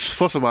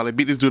 first of all, I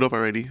beat this dude up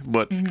already,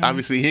 but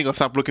obviously he ain't gonna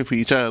stop looking for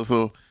your child.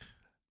 So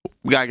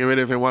we gotta get rid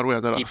of him one way or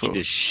another. He beat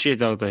the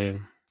shit out of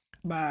him.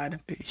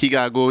 Bad. He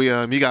gotta go.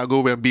 He gotta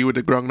go and be with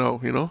the grung now.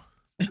 You know.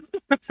 He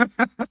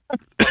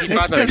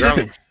brought the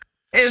grung.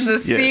 is the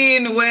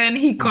scene when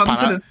he comes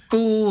to the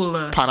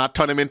school. Pana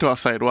turn him into a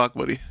sidewalk,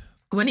 buddy.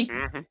 When he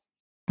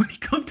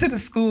come to the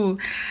school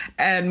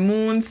and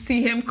Moon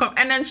see him come,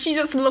 and then she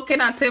just looking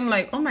at him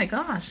like, oh my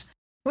gosh,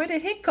 where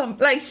did he come?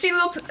 Like she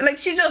looks like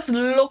she just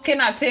looking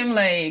at him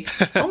like,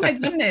 oh my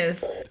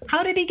goodness,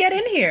 how did he get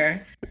in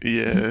here?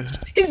 Yeah.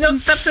 She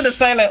just stepped to the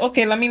side like,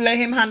 okay, let me let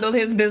him handle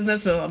his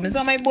business for him. It's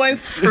on my boy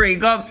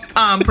frig up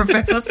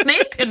Professor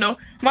Snape, you know.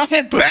 My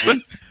head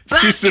bang.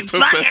 Professor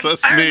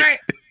Snape.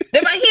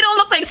 But he don't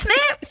look like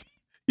Snape.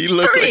 He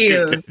look For like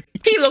real.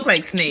 He looked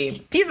like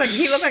Snape. He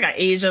looked like an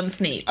Asian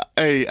Snape.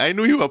 Hey, I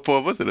knew he was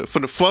pervert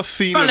from the first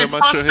scene. From the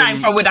first time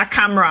for with a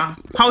camera.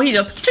 How he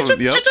just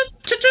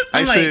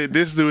I said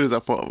this dude is a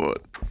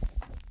pervert.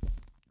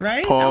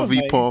 Right?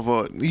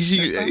 Pervert.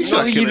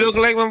 He look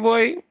like my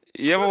boy.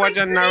 You ever watch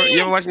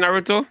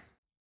Naruto?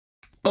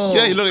 Oh,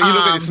 yeah, he look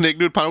like the snake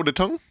dude, with the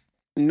tongue.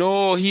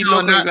 No, he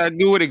look like that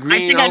dude with the green.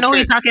 I think I know who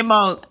you're talking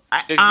about.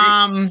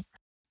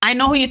 I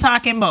know who you're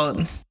talking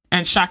about.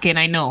 And shocking,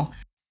 I know.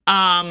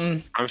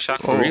 I'm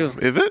shocked for real.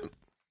 Is it?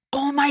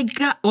 Oh my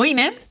god! Wait,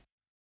 name?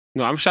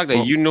 No, I'm shocked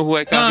that you know who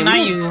I talking about. No,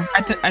 not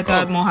you. I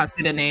thought Moha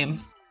said the name.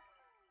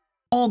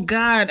 Oh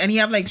god! And he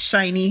have like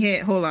shiny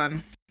hair. Hold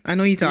on, I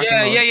know you talking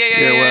about.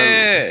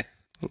 Yeah.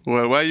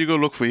 Well, why you go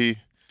look for he?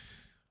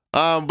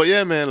 But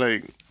yeah, man.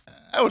 Like,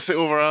 I would say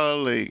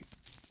overall, like,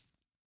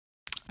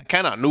 I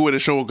kind of knew where the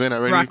show was going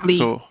already. Brock Lee.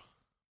 So,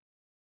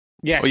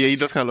 yes. Oh yeah, he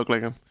does kind of look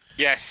like him.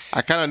 Yes.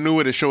 I kind of knew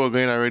where the show was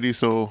going already,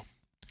 so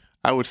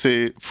I would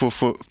say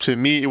to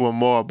me it was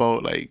more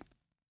about like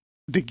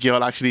the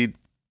girl actually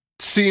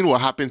seeing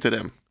what happened to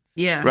them.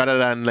 Yeah. Rather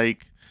than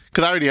like,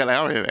 because I already had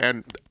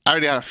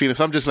a feeling.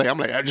 So I'm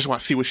like, I just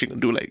want to see what she can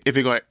do. Like, if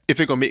it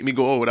gonna make me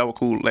go, oh, that was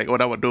cool, like, oh,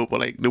 that was dope, or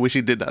like the way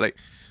she did that. Like,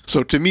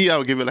 so to me, I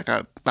would give it like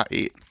a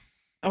 8.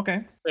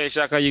 Okay. Hey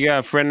Shaka, you got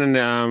a friend in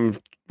the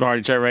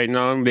party chat right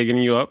now bigging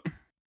you up.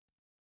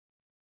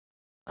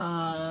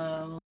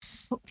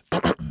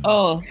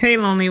 Oh, hey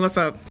Lonely, what's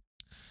up?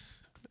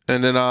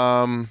 And then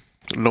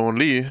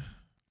Lonely.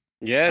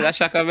 Yeah, that's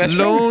Shaka best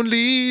friend.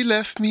 Lonely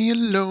left me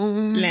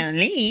alone.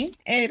 Lonely.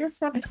 Hey, that's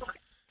funny.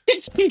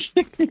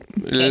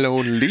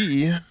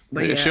 Lonely.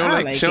 But yeah,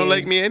 she don't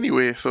like me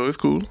anyway, so it's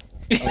cool.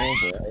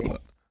 Oh boy.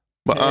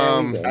 But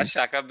that's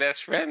Shaka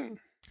best friend.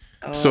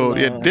 Oh, so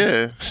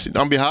Lord.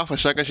 on behalf of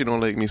Shaka, she don't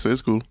like me, so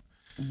it's cool.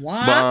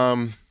 What?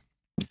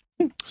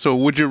 But so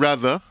would you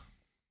rather?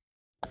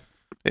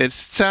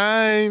 It's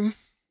time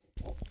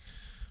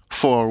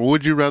for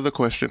would you rather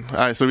question. All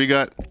right, so we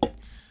got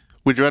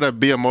would you rather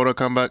be a Mortal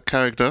Kombat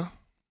character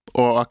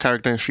or a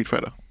character in Street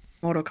Fighter?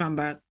 Mortal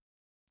Kombat.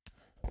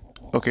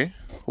 Okay,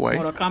 why?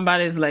 Mortal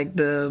Kombat is like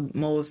the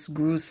most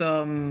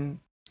gruesome,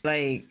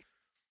 like,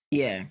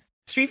 yeah.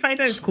 Street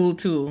Fighter is cool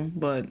too,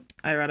 but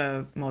I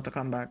rather Mortal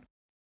Kombat.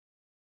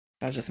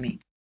 That's just me.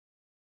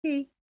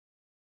 Hey.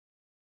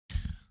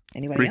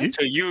 Anybody Ricky? else?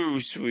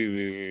 So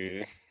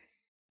you,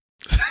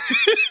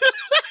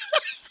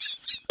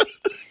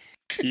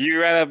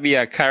 you rather be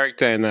a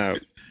character in a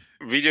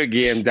video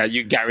game that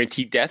you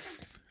guarantee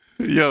death?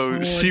 Yo,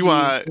 Oh, she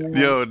want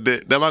Jesus.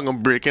 that man gonna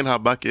break in her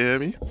back, you hear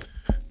me?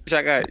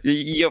 Shaka,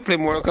 you play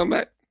Mortal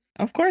Kombat?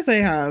 Of course I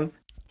have.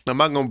 The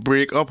man gonna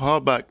break up her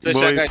back. So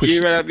Shaka,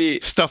 you rather be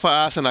stuff her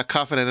ass in a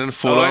coffin and then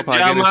fold up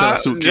again in a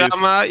suitcase.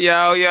 drama,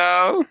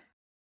 yo.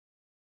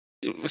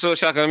 So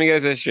Shaka, let me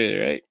get this straight,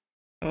 right?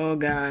 Oh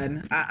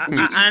God!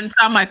 I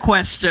answer my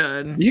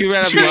question. You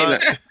rather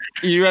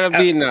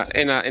be in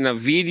a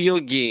video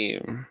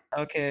game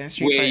Okay.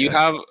 Street where Fighter. you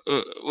have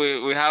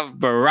we have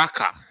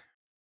Baraka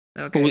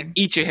who will Okay.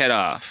 eat your head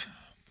off.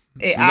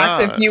 It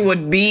asks if you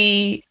would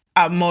be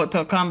a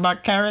Mortal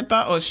Kombat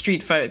character or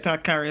Street Fighter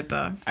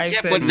character. I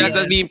said But that yes.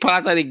 doesn't being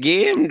part of the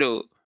game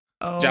though.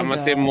 Oh, Jama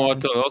say God.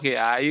 Mortal. Okay,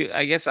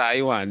 I guess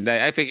I want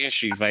that. I picking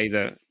Street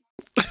Fighter.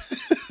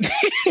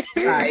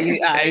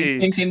 I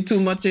thinking too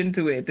much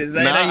into it. Is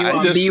either Nah, you I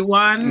want to just- be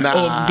one or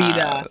be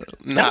that.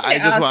 Nah, That's I the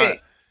just want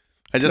outfit.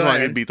 to Go get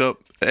ahead. beat up.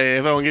 Hey,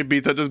 if I don't get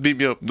beat up, just beat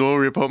me up. Don't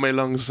rip out my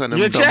lungs and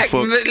You I'm dumb check.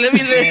 fuck. Let me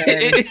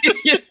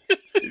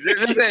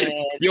listen.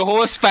 Your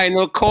whole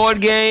spinal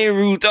cord getting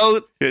root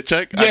out. Yeah,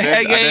 check. Your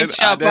head getting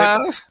chopped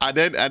off. And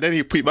then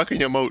he put it back in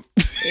your mouth.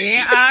 He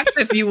asked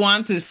if you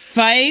want to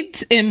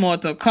fight in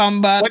Mortal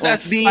Kombat But or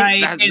that's being-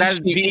 fight in that's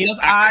Street. He being just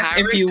a asked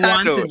if you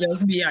want character, to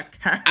just be a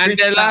character. And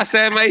the last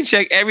time I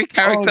checked, every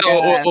character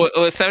God.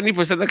 or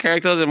 70% of the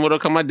characters in Mortal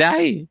Kombat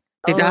die.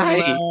 They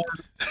die. Lord.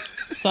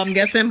 So I'm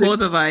guessing both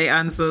of our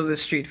answers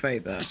is Street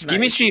Fighter. Give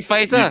me Street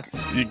Fighter.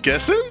 You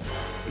guessing?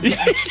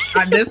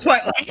 At this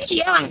point, like,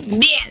 yeah,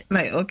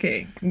 like,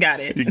 okay, got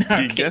it. You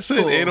Okay, guessing?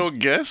 cool. Ain't no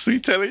guess. We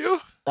telling you?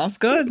 That's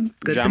good.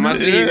 Good to Jama know.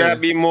 say you Yeah. gotta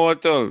be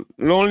Mortal.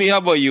 Lonely, how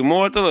about you?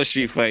 Mortal or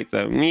Street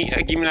Fighter? Me,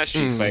 give me that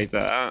Street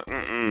Fighter.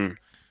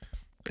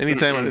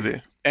 Anytime of the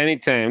day.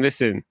 Anytime.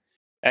 Listen,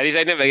 at least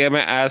I never get my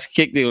ass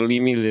kicked. They will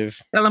leave me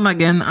live. Tell him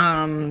again,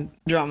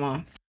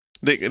 drama.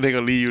 They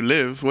gonna leave you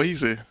live. What he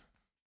say?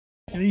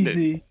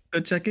 Easy. Go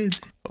check it.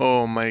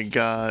 Oh my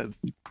god.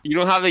 You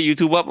don't have the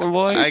YouTube up, my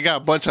boy? I got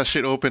a bunch of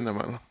shit open,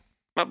 man.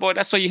 My boy,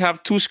 that's why you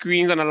have 2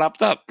 screens on a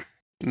laptop.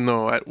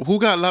 No, who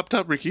got a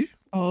laptop, Ricky?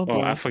 Oh,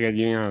 Oh, I boy. forget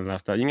you got a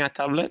laptop. You got a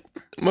tablet?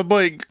 My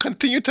boy,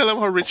 continue tell him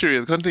how rich he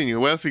is. Continue.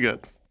 What else you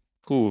got?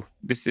 Cool.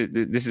 This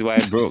is why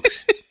it broke.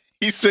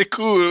 He said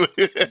cool.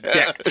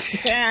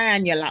 Decked.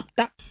 And your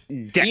laptop.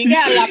 Decked. You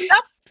got a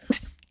laptop?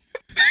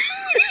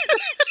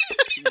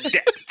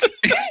 Decked.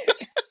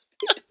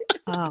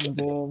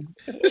 Boom.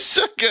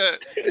 Shaka.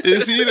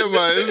 Is he the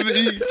man?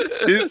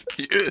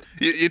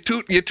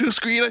 You two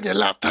screen on your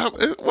laptop.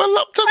 What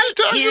laptop you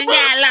talking You about?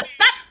 got a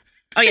laptop?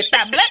 Oh, your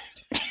tablet?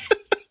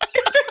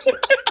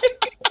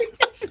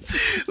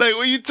 Like,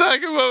 what you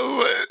talking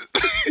about?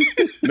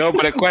 No,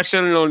 but the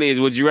question only is,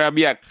 would you rather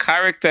be a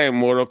character in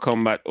Mortal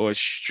Kombat or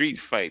Street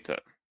Fighter?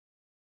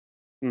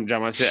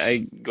 Jama said,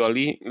 "Hey,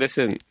 golly,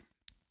 listen,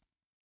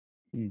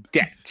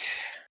 that."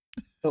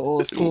 The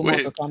old school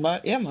Wait. Mortal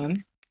Kombat? Yeah,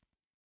 man.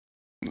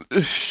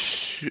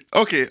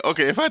 Okay.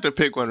 If I had to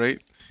pick one, right?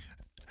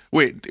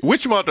 Wait,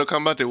 which Mortal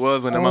Kombat it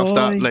was when they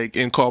start like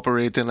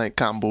incorporating like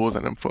combos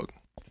and them fuck?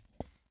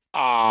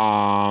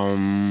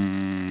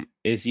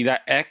 Is either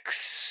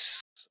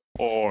X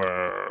or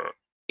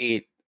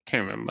 8?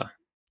 Can't remember.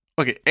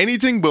 Okay,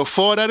 anything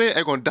before that,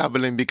 I gonna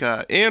dabble in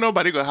because ain't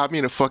nobody gonna have me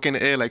in the fucking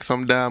air like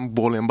some damn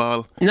bowling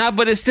ball. Nah,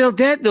 but it's still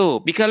dead though.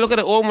 Because look at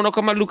the old Mortal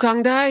Kombat. Liu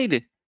Kang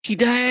died. He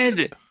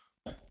died.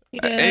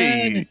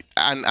 Hey,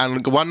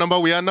 and what number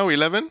we are now?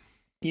 11.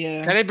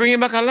 Yeah. Can they bring him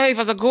back alive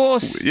as a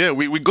ghost? Yeah,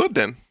 we good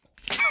then.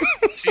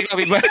 So you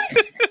gonna be back?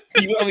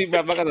 You gonna be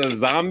back as a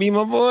zombie,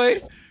 my boy?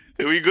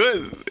 We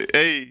good.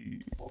 Hey.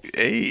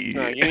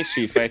 Nah, you ain't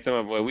Street Fighter,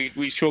 my boy.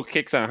 We show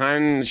kicks on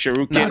hand,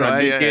 Shuriken, No,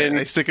 I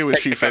Hadouken, stick it with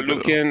Street Fighter. though.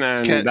 Hadouken,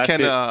 and Ken, that's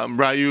it.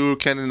 Ryu,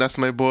 Ken, that's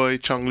my boy.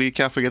 Chun-Li,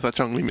 can't forget that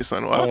Chun-Li, my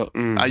son. What?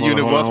 A A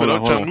universe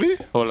without Chun-Li?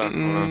 Hold on.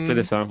 Play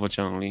the song for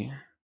Chun-Li.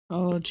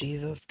 Oh,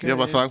 Jesus Christ. You have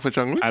a song for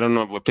Chun-Li? I don't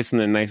know, but play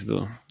something nice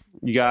though.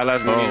 You got all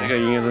that music,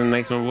 you got something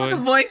nice, my boy.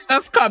 Voice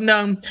just come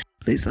down.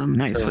 Play something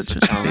nice for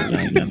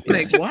Chun-Li.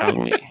 Like, what?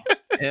 Chun-Li.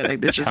 Yeah,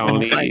 like this is Chun-Li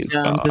more like is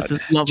jams. God. This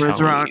is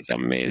Lovers Rock. Chun-Li is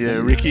amazing. Yeah,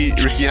 Ricky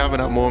having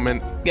a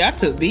moment. Got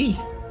to be.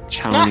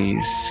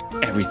 Chun-Li's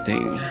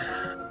everything.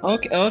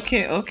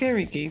 Okay,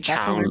 Ricky.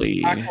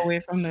 Chun-Li. Back away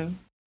from them.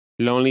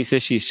 Lonely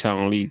says she's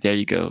Chun-Li. There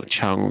you go.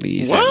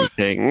 Chun-Li's What?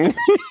 everything.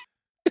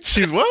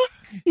 She's what?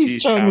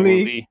 She's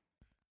Chun-Li.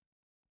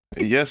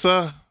 Yes,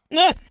 sir.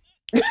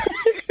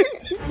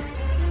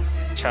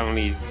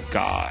 Chun-Li's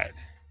God.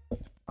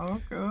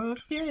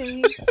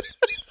 Okay.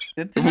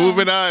 Good to know.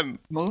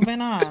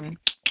 Moving on.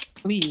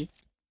 Please.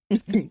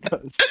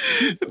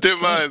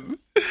 Demand.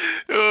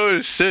 Oh,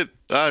 shit.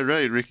 All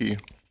right, Ricky.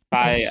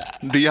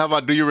 Do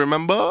you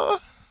remember?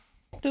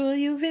 Do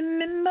you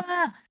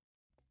remember?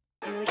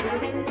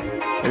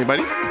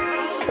 Anybody?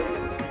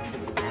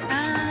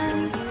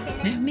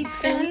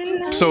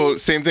 So,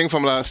 same thing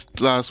from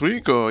last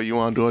week, or you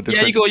want to do a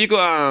different? Yeah, you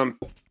go.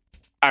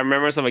 I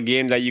remember some of a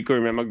game that you could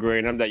remember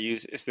growing up that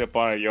is still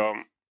part of your,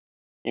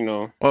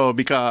 Oh,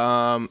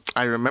 because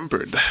I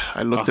remembered.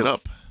 I looked it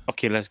up.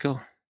 Okay, let's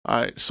go. All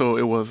right, so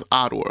it was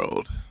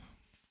Oddworld.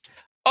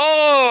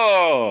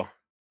 Oh,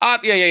 yeah.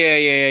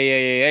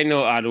 I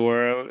know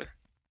Oddworld.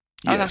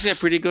 That's actually a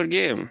pretty good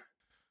game.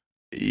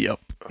 Yep,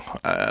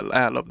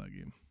 I love that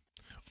game.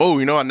 Oh,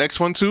 you know our next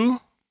one too?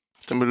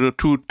 I'm gonna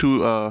do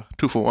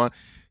two for one.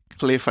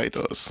 Clay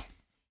Fighters.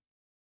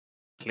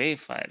 Clay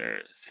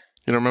Fighters.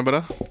 You don't remember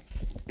that?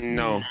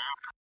 No.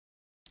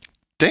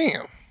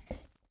 Damn.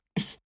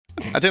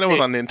 I think that was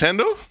on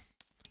Nintendo.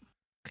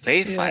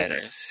 Clay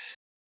Fighters.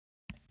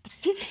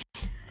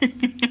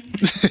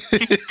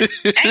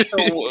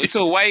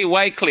 So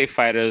why Clay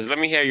Fighters? Let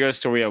me hear your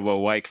story about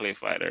why Clay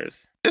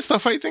Fighters. It's a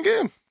fighting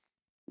game.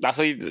 That's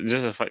what you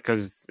just a fight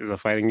because it's a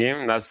fighting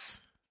game.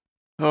 That's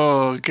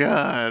Oh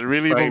God,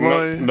 really, my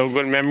boy? No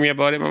good memory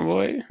about it, my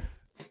boy.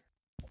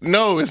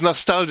 No, it's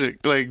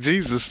nostalgic. Like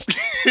Jesus.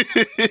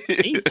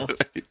 Jesus.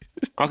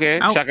 Okay,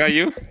 Shaka,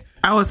 you?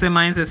 I would say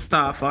mine is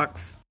Star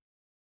Fox.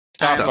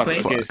 Star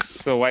Fox. Okay,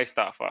 so why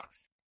Star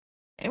Fox?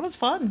 It was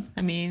fun.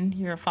 I mean,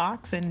 you're a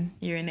fox and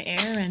you're in the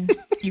air and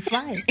you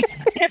fly.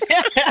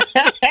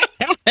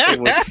 It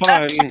was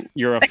fun.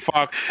 You're a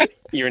fox.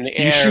 You're in the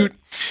air.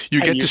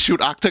 You get to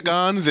shoot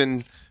octagons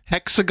and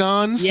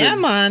hexagons. Yeah,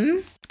 and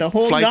man. The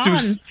whole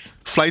guns.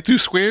 fly through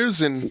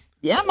squares and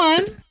Yeah,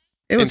 man.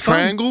 It was fun.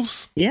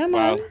 triangles. Yeah, man.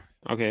 Wow.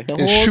 Okay. The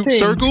And whole shoot thing.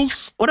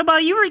 circles. What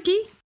about you, Ricky?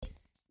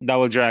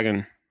 Double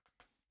Dragon.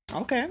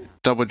 Okay.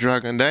 Double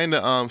Dragon. That in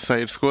the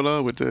side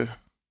scroller with the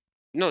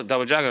No,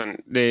 Double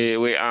Dragon.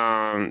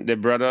 The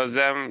brothers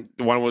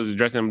one was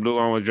dressed in blue,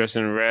 one was dressed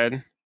in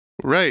red.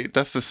 right.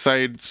 That's the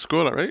side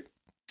scroller, right?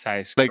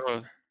 Side Like,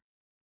 scroll.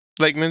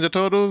 Like Ninja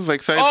Turtles,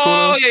 like side Oh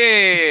scroller.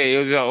 yeah. It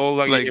was an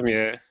old game,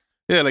 yeah.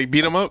 Yeah, like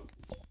beat 'em up.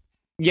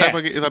 Yeah. Type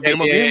of, is that beat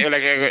 'em up game?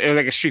 It was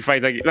like a Street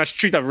Fight, like not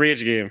Street of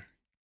Rage game.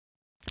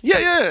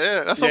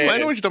 Yeah. That's something I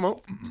know what you're talking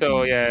about.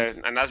 So yeah,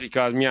 and that's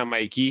because me and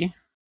Mikey,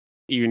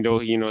 even though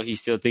he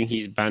still think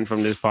he's banned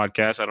from this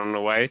podcast. I don't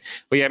know why,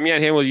 but yeah, me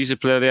and him was used to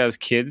play there as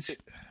kids.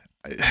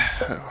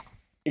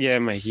 Yeah,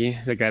 Mikey,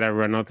 the guy that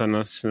ran out on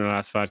us in the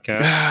last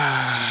podcast.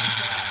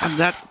 I've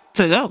got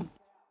to go.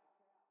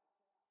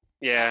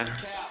 Yeah,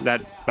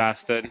 that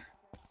bastard.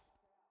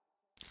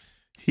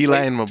 He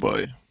lying, my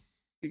boy.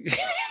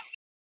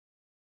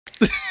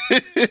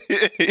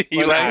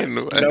 He lying.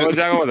 Double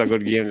Dragon was a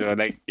good game though.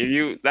 Like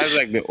that's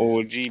like the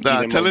OG.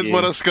 Nah, tell his game.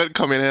 mother Scott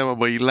come in here, my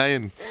boy. He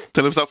lying.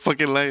 Tell him stop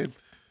fucking lying.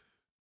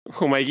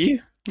 Who,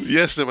 Mikey?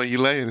 Yes, man, you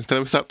lying. Tell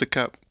him stop the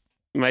cap.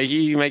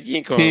 Mikey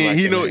ain't coming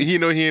He back know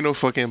in he ain't no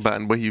fucking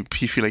batting, but he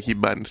feel like he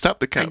batting. Stop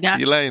the cap.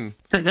 You lying.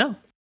 To go.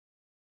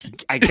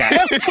 I got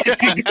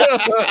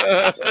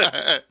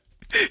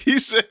He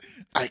said,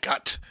 I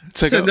got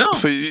to To go.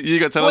 So you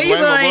got to tell Where us you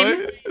why, my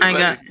going? boy? I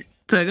got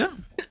to go.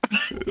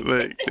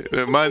 Like,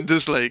 the man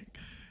just like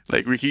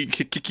Ricky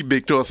Kiki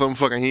Big Toe or some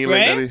fucking he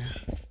Right? like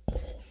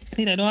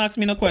that. Don't ask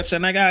me no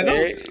question. I gotta go.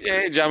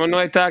 Hey, Jama know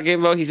what I'm talking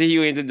about. He said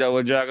you into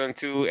Double Dragon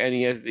 2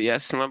 NES.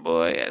 Yes, my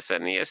boy. Yes,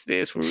 NES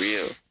days for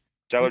real.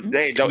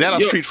 They had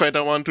a Street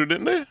Fighter 1 too,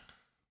 didn't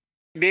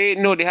they?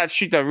 They had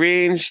Street of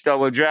Rage,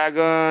 Double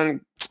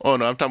Dragon. Oh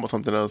no, I'm talking about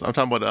something else. I'm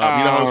talking about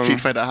you know how Street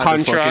Fighter had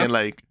Contra. the fucking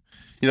like,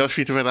 you know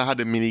Street Fighter had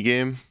the mini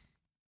game.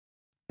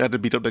 You had to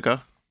beat up the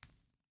car.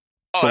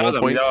 Oh,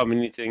 that was a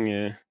mini thing,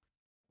 yeah.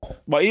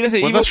 But either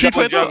say Was you that Street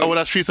Double Fighter? Dragon. Or was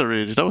that Streets of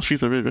Rage? That was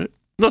Streets of Rage, right?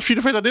 No, Street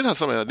Fighter did have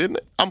something like that, didn't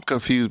it? I'm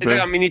confused, It's bro.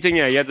 like a mini thing,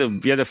 yeah. You had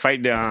to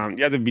fight the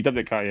you had to beat up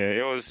the car, yeah.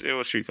 It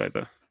was Street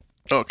Fighter.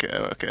 Okay. I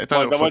But thought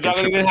Double it was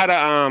Dragon even had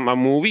a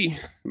movie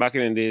back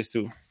in the days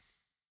too.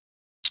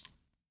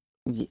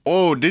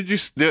 Oh, did you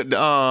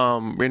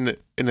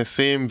in the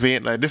same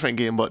vein, like different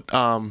game, but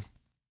I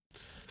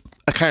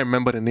can't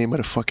remember the name of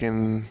the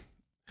fucking.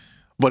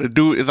 But the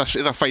dude is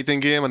a fighting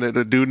game, and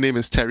the dude name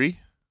is Terry.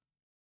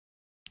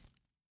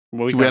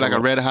 He wear like a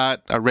red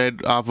hat, a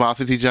red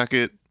varsity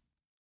jacket,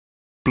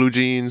 blue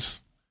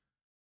jeans.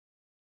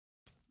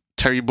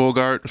 Terry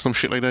Bogart or some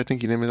shit like that. I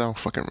think his name is. I don't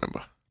fucking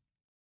remember.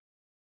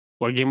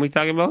 What game we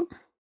talking about?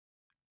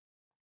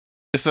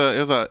 They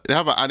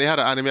had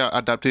an anime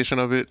adaptation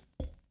of it.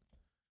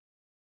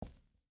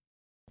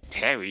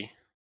 Terry.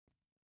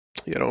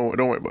 Yeah, don't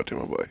worry about it,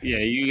 my boy. Yeah,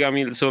 you got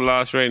me so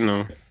lost right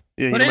now.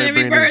 Yeah, Put it in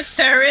reverse,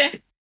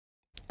 Terry.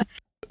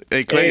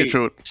 Hey, clear your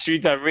throat.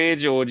 Street of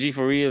Rage OG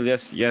for real.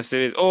 Yes, it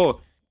is.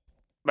 Oh,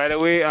 by the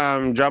way,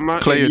 Drama.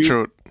 Clear your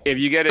throat. If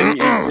you get it,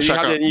 if you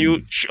have the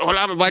new. Hold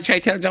on, I'm try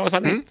to tell Drama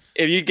something.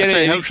 If you get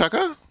it, help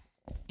Shaka.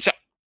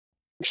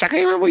 Shaka,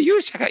 you remember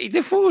you? Shaka, eat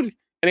the food.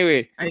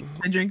 Anyway, I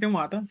drinking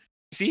water.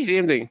 see,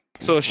 same thing.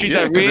 So Street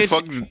Yeah, of because Rage,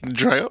 the fuck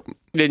dry up.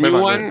 the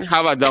new one,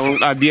 have a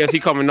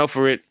DLC coming up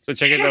for it. So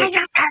check it out.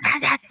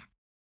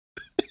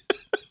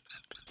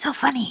 So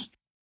funny.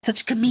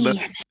 Such a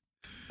comedian.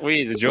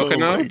 Wait, is it joking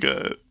now? Oh my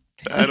god.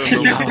 I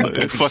don't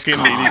know. Fucking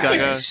Lady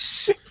Gaga.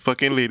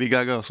 Fucking Lady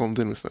Gaga or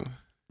something. Listen.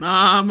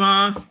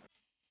 Mama.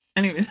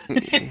 Anyway.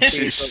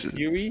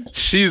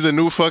 She's the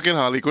new fucking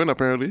Harley Quinn,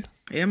 apparently.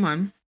 Yeah,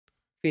 man.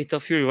 Fate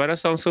of Fury. Why that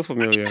sound so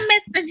familiar?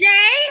 Mr. J.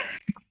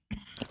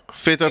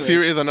 Fate of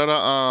Fury is another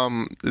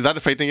is that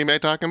the fighting game you're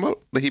talking about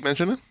that he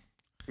mentioned?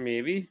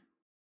 Maybe.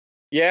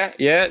 Yeah.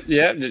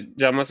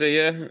 Jama say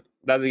yeah.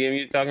 That's the game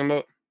you're talking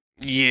about.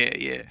 Yeah.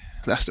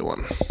 That's the one.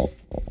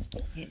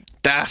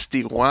 That's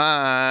the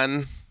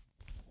one.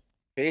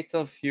 Fate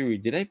of Fury.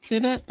 Did I play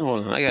that?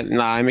 Hold on.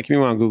 I'm making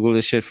me want to Google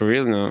this shit for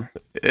real now.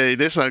 Hey,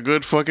 this is a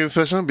good fucking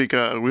session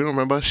because we don't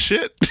remember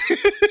shit.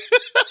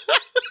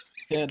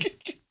 Good.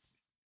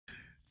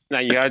 Now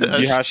you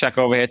have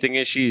Shaka over here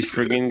thinking she's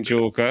friggin'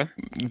 Joker.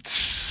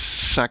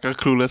 Shaka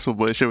clueless for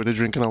bullshit with the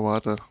drinking of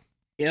water.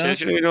 Yeah.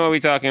 Should we know what we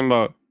talking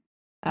about?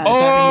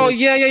 Oh,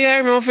 yeah. I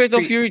remember Fate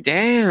of Fury.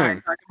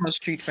 Damn. Talking about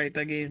Street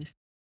Fighter game.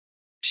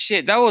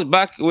 Shit, that was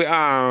back with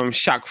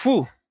Shaq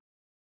Fu.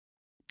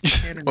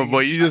 My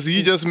boy, you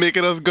just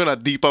making us go a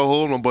deeper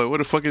hole, my boy. What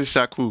the fuck is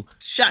Shaq Fu?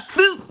 Shaq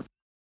Fu.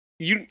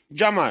 You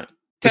Jama,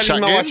 The tell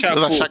me Shaq what game? Shaq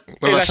Was Fu. that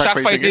Shaq- was It's a that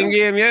Shaq fighting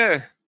game,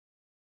 yeah.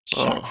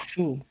 Shaq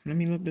Fu. Let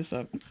me look this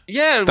up.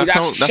 Yeah, That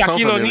sound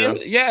Shaquille familiar.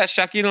 O'Neal. Yeah,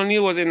 Shaquille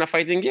O'Neal was in a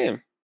fighting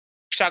game.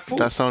 Shaq Fu.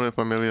 That sounded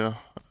familiar.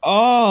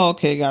 Oh,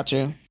 okay,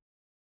 gotcha.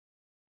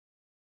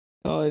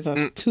 Oh, it's a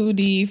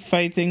 2D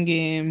fighting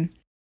game.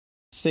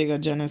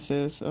 Sega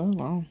Genesis. Oh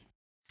wow.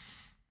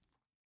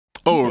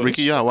 Oh,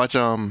 Ricky, yeah, watch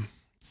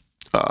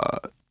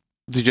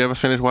did you ever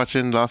finish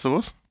watching Last of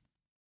Us?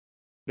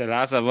 The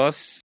Last of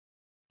Us.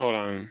 Hold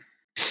on.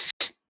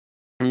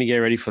 Let me get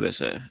ready for this.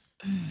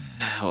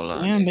 Hold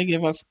on. Damn, they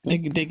give it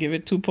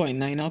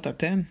 2.9 out of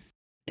 10.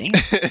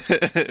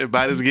 Damn.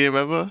 Baddest game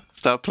ever?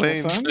 Stop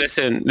playing. What's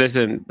up?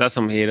 Listen. That's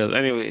some haters.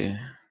 Anyway,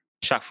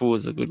 Shaq Fu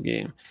was a good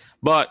game,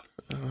 but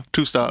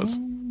 2 stars.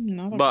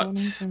 Not But-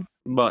 according to-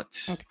 but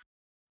Okay.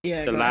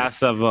 Yeah. The go ahead.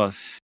 Last of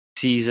Us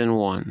season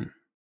 1.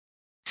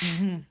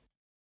 Mhm.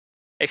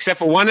 Except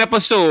for one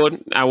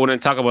episode, I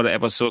wouldn't talk about the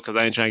episode because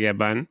I ain't trying to get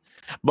banned.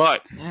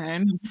 But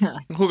And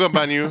Who gonna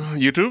ban you?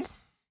 YouTube?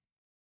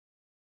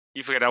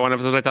 you forget that one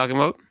episode I'm talking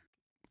about?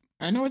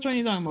 I know which one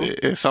you're talking about.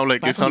 It sound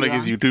like Back it's on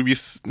YouTube. It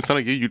sound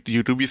like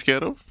YouTube you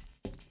scared of.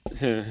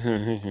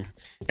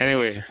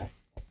 Anyway,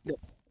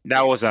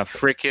 that was a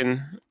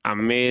freaking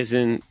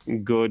amazing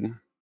good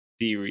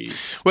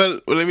series. Well,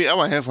 I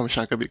want to hear from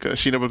Shaka because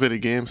she never played the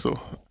game, so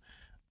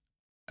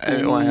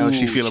I want how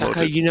she feel about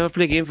Shaka, it. you never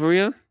play a game for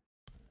real?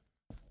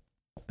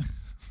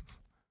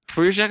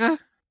 For real, Shaka?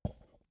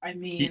 I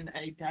mean,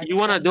 You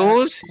one of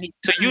those?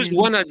 So use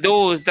one of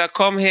those that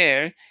come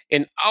here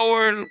in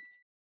our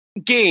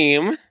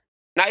game,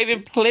 not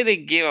even play the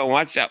game and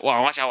watch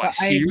our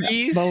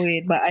series.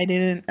 But I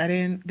didn't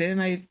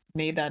I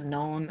made that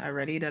known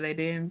already that I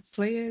didn't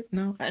play it?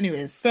 No.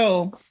 Anyways,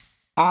 so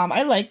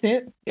I liked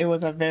it. It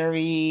was a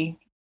very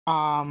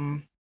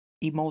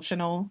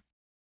emotional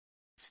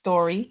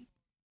story.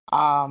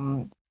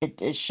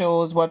 It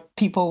shows what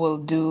people will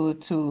do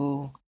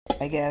to,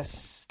 I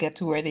guess, get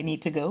to where they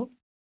need to go.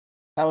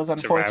 That was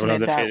Survival unfortunate. of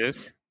the That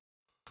fittest.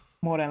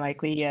 more than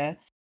likely, yeah.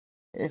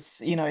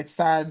 It's it's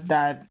sad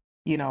that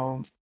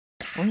what's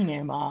your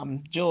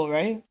name? Joel,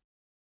 right?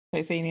 Did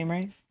I say your name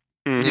right?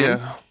 Mhm.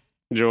 Yeah.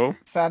 Joe.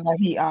 Sad that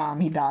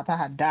he daughter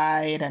had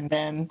died, and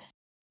then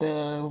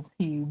the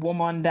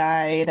woman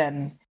died,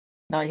 and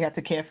now he had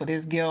to care for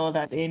this girl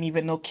that ain't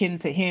even no kin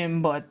to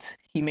him, but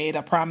he made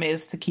a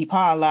promise to keep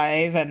her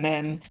alive, and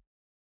then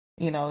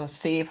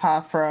save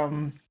her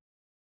from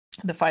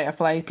the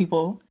Firefly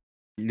people.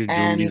 The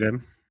And- Julie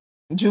them.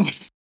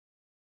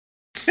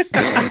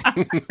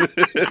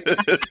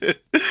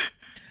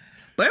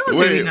 But it was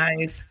really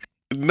nice.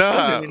 It was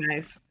Nah. really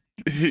nice.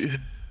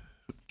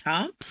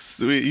 Huh?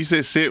 Wait, you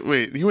said save.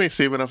 Wait, you ain't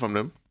saving up from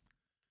them.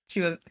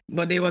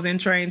 But they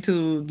wasn't trying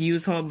to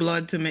use her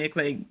blood to make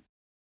like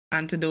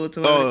antidotes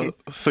or whatever.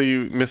 Oh, so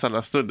you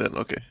misunderstood then?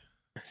 Okay.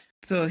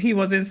 So he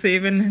wasn't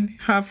saving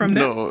her from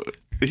them? No,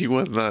 he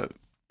was not.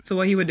 So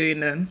what he was doing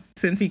then,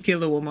 since he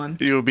killed a woman?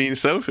 You were being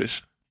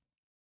selfish.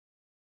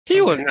 He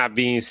was not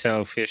being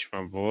selfish,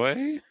 my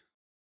boy.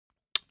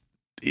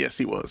 Yes,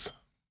 he was.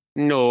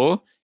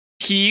 No,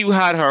 he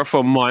had her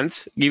for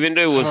months, even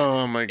though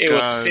Oh my it god.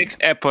 was 6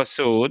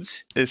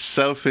 episodes. It's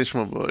selfish,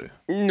 my boy.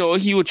 No,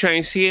 he would try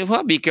and save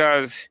her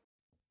because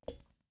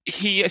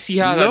she has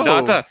No. a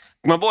daughter.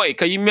 My boy,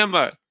 can you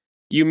remember?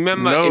 You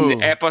remember in No.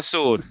 the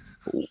episode?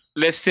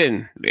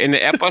 Listen, in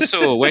the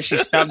episode when she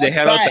stabbed the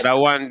hell out of that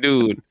one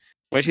dude.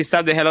 When she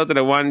stabbed the hell out of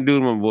the one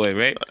dude, my boy,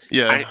 right?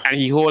 Yeah. And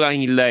he hold on,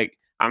 he like,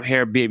 I'm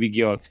here, baby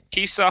girl.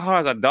 He saw her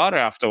as a daughter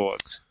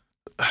afterwards.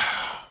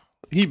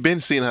 He been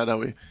seeing her that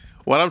way.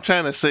 What I'm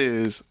trying to say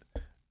is,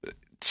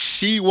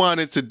 she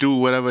wanted to do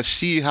whatever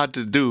she had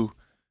to do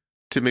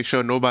to make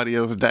sure nobody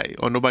else die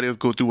or nobody else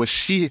go through what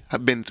she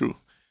had been through,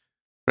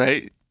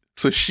 right?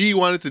 So she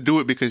wanted to do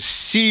it because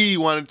she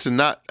wanted to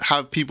not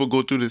have people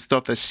go through the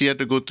stuff that she had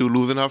to go through,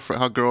 losing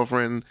her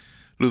girlfriend,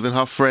 losing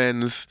her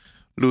friends,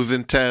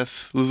 losing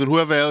Tess, losing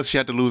whoever else she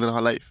had to lose in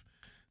her life.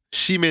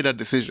 She made that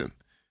decision.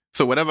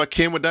 So whatever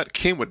came with that,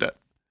 came with that.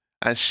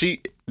 And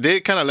they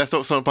kind of left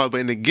out some parts, but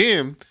in the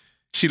game,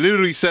 she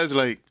literally says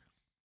like,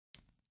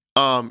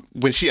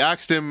 when she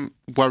asked him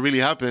what really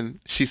happened,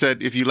 she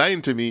said, if you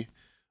lying to me,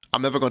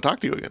 I'm never going to talk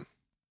to you again.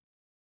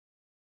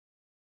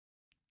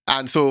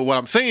 And so what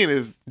I'm saying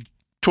is,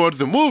 towards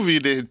the movie,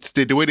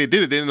 the way they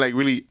did it, they didn't like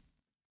really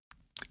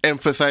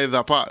emphasize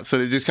that part. So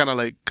they just kind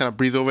of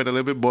breeze over it a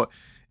little bit. But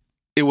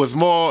it was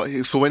more,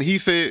 so when he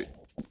said,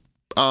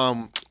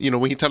 when he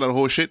told her the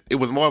whole shit, it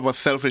was more of a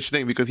selfish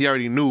thing because he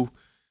already knew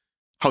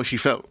how she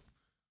felt.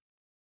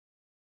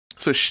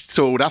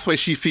 So that's why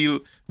she feel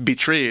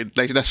betrayed.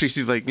 Like that's why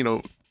she's like,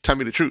 tell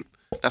me the truth.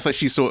 That's why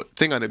she's so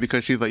thing on it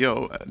because she's like,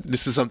 yo,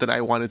 this is something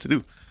I wanted to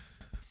do.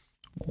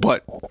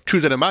 But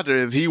truth of the matter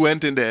is, he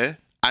went in there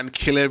and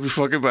killed every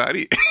fucking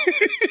body.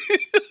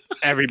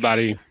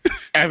 Everybody.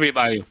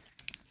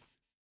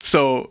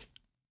 So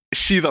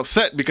she's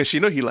upset because she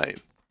know he lying.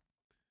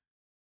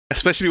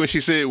 Especially when she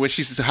give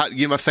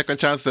him a second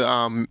chance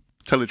to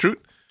tell the truth,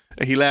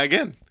 and he lied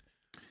again.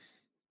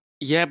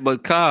 Yeah,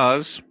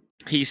 because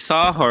he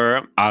saw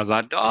her as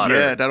a daughter.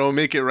 Yeah, that don't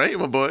make it right,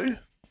 my boy.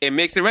 It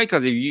makes it right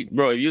because if you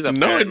use a parent,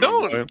 No, it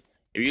don't. boy,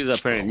 if you use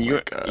a parent,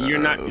 Oh you're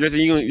not listen.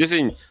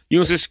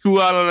 You gonna screw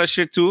out all that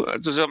shit too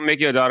to make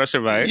your daughter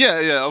survive.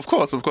 Yeah, of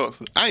course.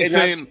 I ain't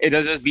saying it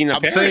does just being a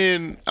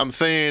parent. I'm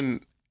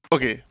saying.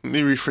 Okay, let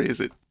me rephrase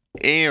it.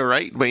 Ain't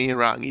right, but ain't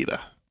wrong either.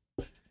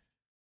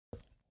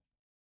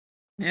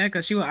 Yeah,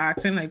 because she was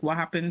asking like, what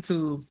happened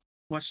to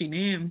what she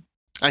named?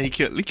 And he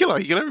killed her. He killed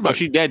Oh, everybody.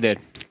 she dead.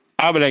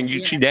 I'll be like,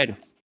 she dead.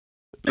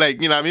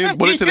 Like, you know what I mean?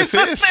 Bullet to the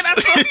face.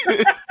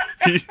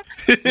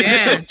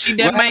 Yeah, she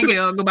dead, my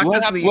girl. Go back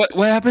to sleep.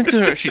 What happened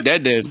to her? She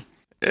dead.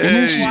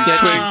 Hey, She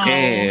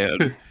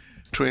dead.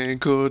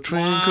 Twinkle,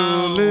 twinkle,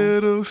 Wow.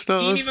 little He ain't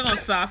stars. even gonna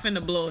soften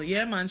the blow.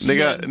 Yeah, man. She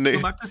Nigga, dead.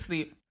 Go back to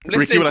sleep.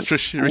 Ricky will throw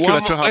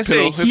her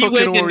pillow. It's He okay,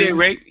 went don't in worry. there,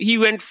 right? He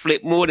went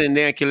flip mode in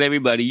there and kill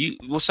everybody. You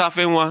what's off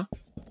in one?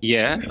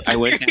 Yeah, I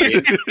went in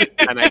there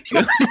and I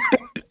killed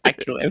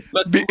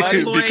everybody.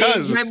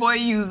 My boy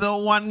used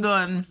one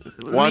gun.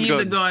 One Leave gun.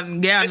 the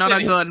gun. Get another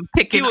Listen, gun.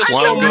 Pick He it was up.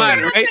 so One gun.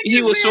 mad, right?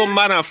 He was so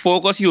mad and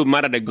focused. He was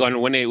mad at the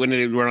gun when they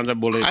run on the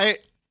bullet. I You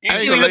ain't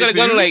see, gonna him look lie at the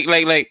to gun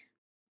you. like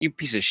you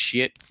piece of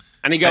shit.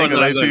 And he I got ain't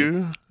gonna lie another to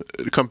gun.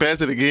 you. Compared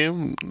to the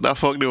game, that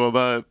fuck they were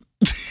bad.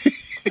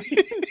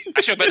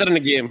 Actually, better than the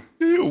game.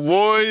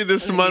 Boy,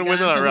 this man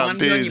went on a Gun,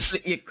 rampage.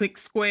 you click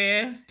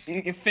square,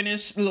 you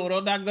finish, load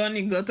out that gun,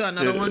 you go to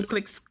another one,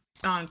 click square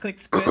to pick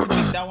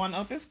that one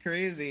up. It's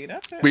crazy.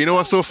 That's it. But you know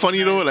what's so funny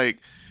nice. though? Like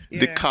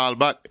the Yeah.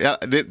 callback, yeah,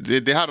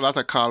 they had a lot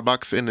of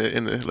callbacks in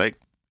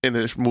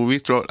the movie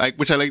throughout, like,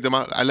 which I like them.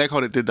 I like how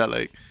they did that.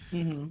 Like,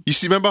 you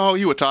see, remember how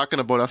he was talking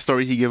about that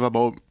story he gave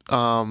about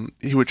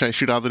he would try to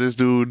shoot after this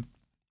dude,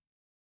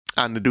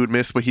 and the dude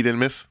missed, but he didn't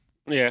miss.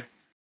 Yeah.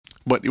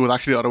 But it was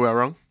actually the other way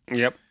around.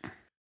 Yep.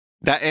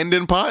 That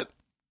ending part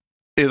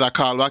is a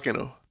callback, you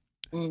know,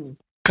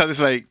 because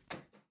it's like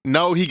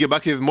now he get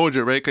back his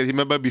mojo, right? Because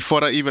remember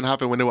before that even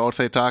happened when they were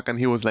outside talking,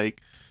 he was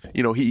like,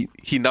 you know, he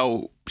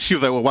now she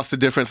was like, well, what's the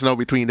difference now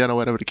between them or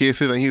whatever the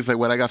case is, and he's like,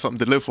 well, I got something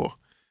to live for.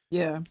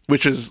 Yeah.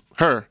 Which is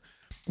her,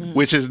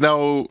 which is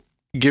now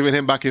giving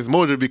him back his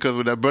mojo because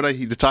with that brother,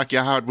 the talk he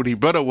had with his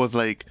brother was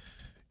like,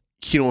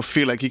 he don't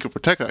feel like he could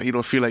protect her. He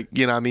don't feel like,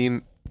 you know what I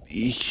mean,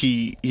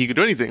 he could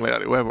do anything like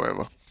that,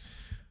 whatever.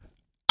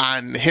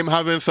 And him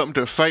having something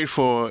to fight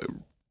for,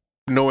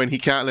 knowing he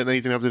can't let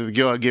anything up to the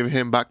girl, giving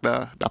him back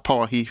the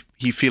power he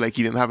feel like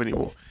he didn't have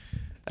anymore.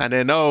 And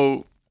then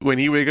now, when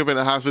he wake up in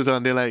the hospital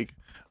and they're like,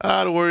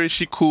 don't worry,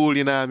 she cool,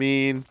 you know what I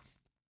mean?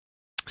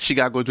 She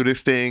got to go do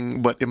this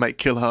thing, but it might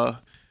kill her.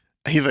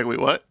 And he's like, wait,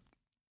 what?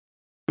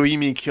 What do you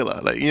mean kill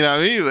her? Like, you know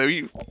what I mean? Like,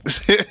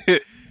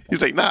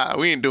 he's like, nah,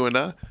 we ain't doing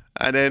that.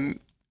 And then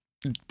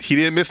he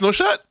didn't miss no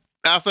shot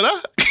after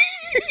that.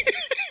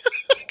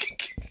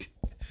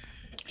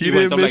 He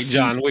went up like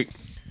John Wick.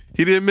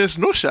 He didn't miss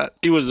no shot.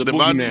 He was the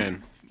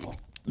boogeyman.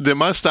 The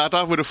man start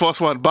off with the first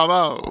one,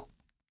 bow.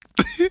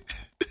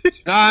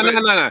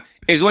 No.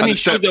 It's when he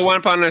shoot the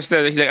one partner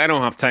instead. He's like, I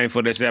don't have time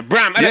for this. Like,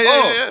 Bram.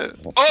 Yeah.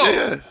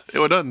 It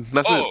was done.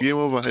 That's it. Game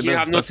over. You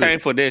have no time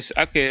for this.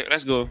 Okay,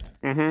 let's go.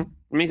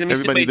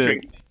 Everybody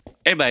did.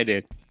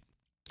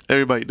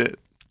 Everybody did.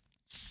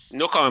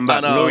 No coming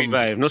back. No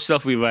revive. No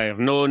self revive.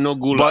 No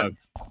gulag. But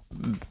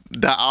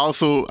that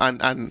also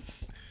and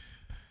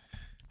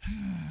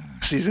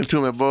season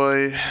 2, my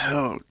boy.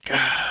 Oh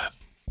God.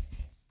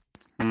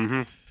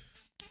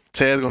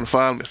 Ted's gonna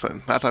file me,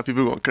 son. I thought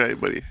people gonna cry,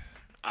 buddy.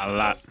 A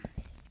lot.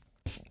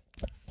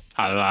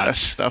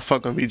 That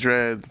fucking be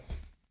dread.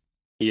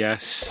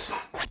 Yes.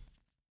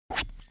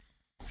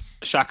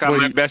 Shaka,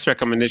 my best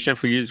recommendation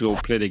for you is go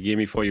play the game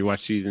before you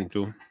watch season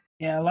 2.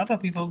 Yeah, a lot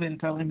of people have been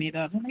telling me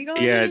that. I'm like,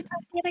 play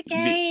the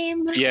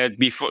game.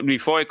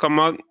 Before it come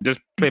out,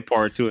 just play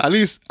part 2. At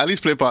least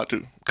play part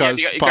 2.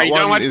 Because part you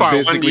 1 is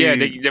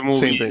basically the movie,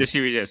 same thing. the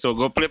series. Yeah. So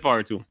go play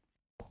part 2.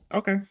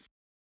 Okay.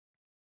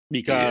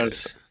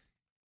 Because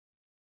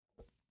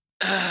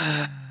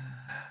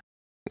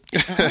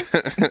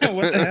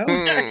what the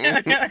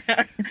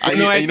hell?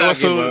 You know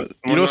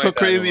what's so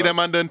crazy? Them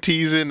man done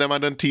tease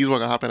what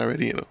gonna happen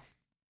already, you know.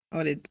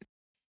 Oh,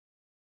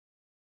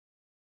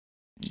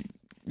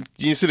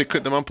 You see the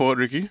clip the man put out,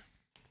 Ricky?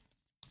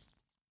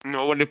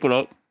 no, what they put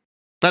out?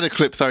 Not the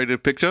clip, sorry, the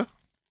picture.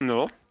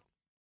 No.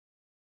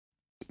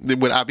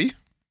 With Abby?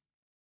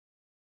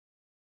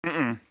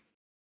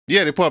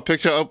 Yeah, they put a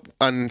picture up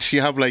and she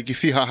have like, you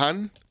see her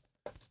hand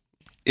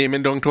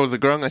aiming down towards the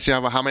ground and she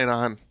have a hammer in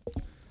her hand.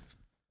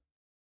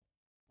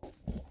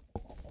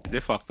 They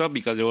fucked up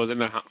because it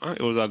wasn't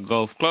it was a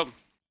golf club.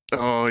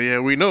 Oh yeah,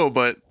 we know,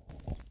 but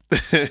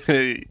if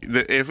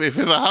it's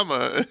a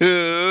hammer,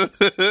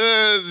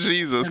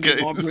 Jesus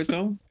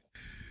Christ.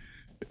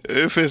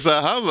 If it's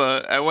a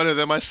hammer, and one of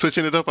them might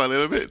switching it up a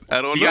little bit.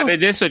 I don't know. Yeah, they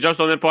did switch up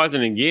some parts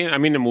in the game. I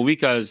mean, the movie,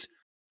 because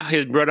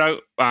his brother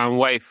and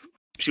wife,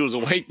 she was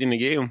white in the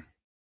game.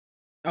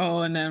 Oh,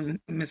 and then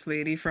Miss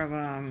Lady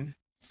from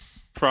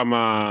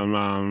not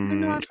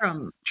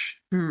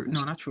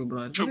True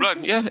Blood. True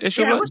Blood, yeah, it's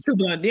True Blood. It was True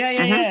Blood.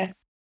 Yeah.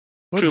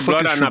 What the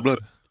fuck is True Blood?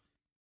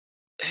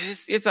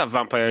 It's a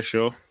vampire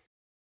show.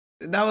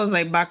 That was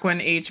like back when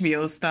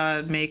HBO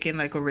started making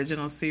like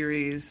original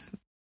series.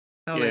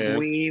 That was like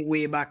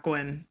way back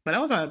when. But that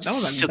was a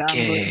damn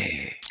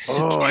good.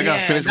 Oh, I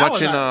gotta finish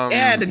watching.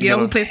 The girl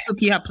who plays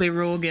Suki had played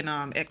Rogue in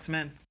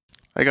X-Men.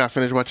 I gotta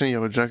finish watching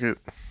Yellow Jacket.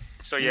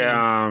 So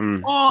yeah.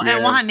 And what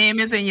her name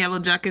is in Yellow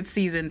Jacket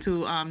season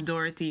 2?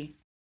 Dorothy.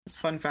 It's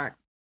fun fact.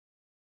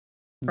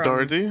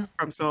 Dorothy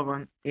from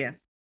Sylvan. Yeah.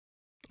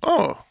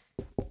 Oh,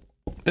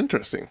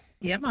 interesting.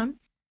 Yeah, man.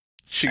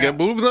 She got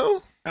boobs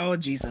though. Oh,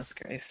 Jesus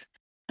Christ.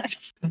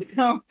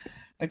 No.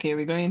 Okay,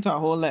 we're going into a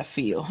whole left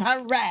field.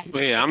 All right.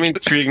 Wait, I'm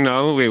intrigued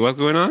now. Wait, what's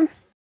going on?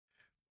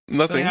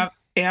 Nothing. So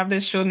they have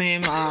this show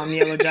named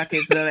Yellow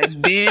Jackets that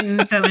I've been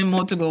telling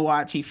Mo to go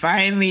watch. He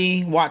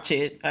finally watched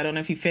it. I don't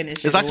know if he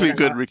finished it. It's actually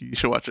good, Ricky. You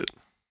should watch it.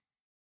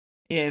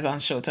 Yeah, it's on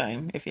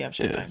Showtime if you have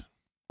Showtime. Yeah.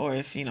 Or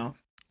if,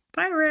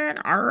 pirate,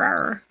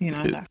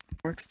 that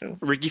works too.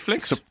 Ricky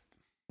Flicks?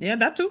 Yeah,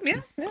 that too.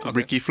 Yeah. Okay.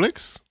 Ricky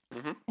Flicks?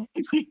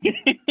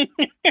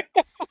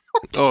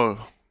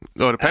 Oh,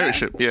 the pirate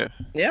ship, yeah.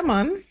 Yeah,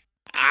 man.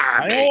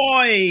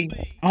 Oi!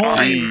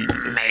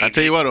 I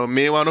tell you what, though,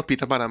 me want to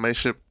Peter Pan on my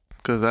ship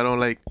because I don't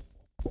like.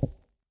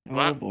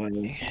 Oh boy,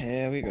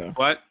 here we go.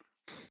 What?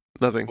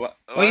 Nothing.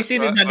 You see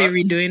that they're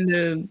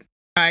redoing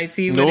I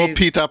see. No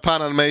Peter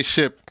Pan on my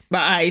ship.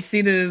 But I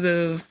see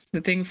the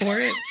thing for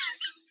it,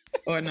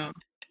 or no?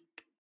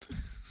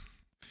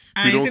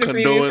 We don't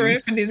condone.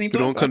 Disney We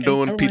don't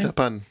condone Peter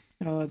Pan.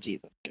 Oh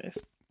Jesus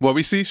Christ! What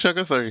we see,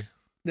 Shaka? Sorry.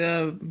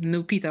 The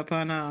new Peter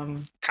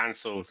Pan.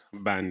 Cancelled.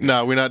 Banned.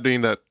 Nah, we're not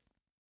doing that.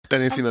 I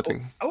didn't see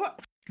nothing.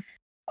 What?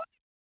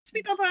 It's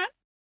Peter Pan.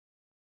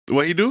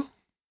 What he do?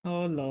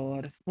 Oh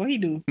Lord, what he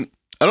do?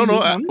 I don't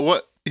know.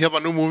 What he have a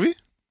new movie?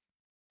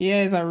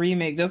 Yeah, it's a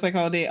remake, just like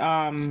how they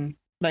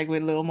like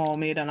with Little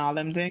Mermaid and all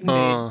them things.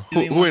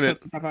 Who in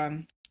it? What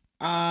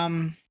her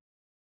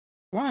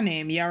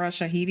name? Yara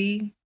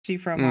Shahidi. She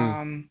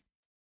from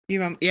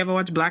you ever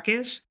watch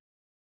Blackish?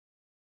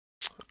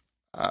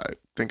 I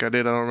think I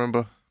did. I don't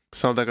remember.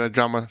 Sounds like a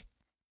drama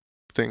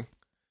thing.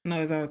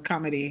 No, it's a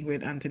comedy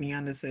with Anthony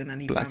Anderson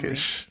and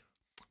Blackish.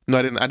 No,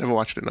 I didn't. I never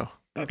watched it. No.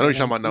 Okay, I know what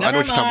you're talking about. No, I know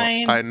what you're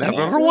talking about. I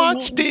never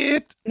watched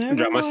it.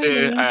 Drama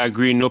say I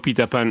agree. No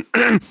Peter Pan.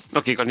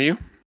 Okay, continue.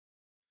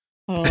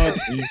 Oh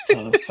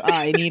Jesus!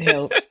 I need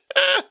help.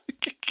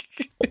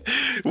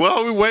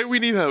 Well, why we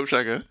need help,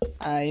 Shaka?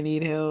 I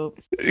need help.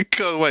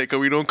 Cause why? Cause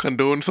we don't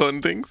condone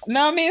certain things.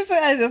 No, I mean,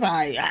 I just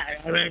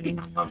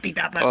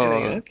Peter Pan.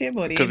 Okay,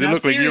 buddy. Because it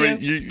looked like you.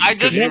 I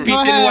just repeated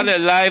what the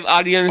live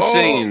audience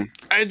saying.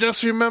 I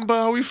just remember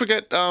how we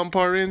forget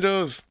Power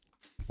Rangers.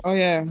 Oh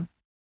yeah.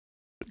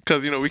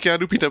 Because we can't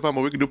do Peter Pan,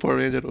 but we can do Power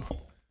Ranger though.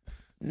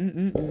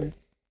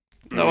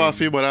 That's how I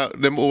feel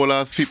about them old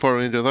ass Power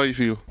Rangers. How you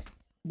feel?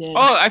 Yeah.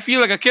 Oh, I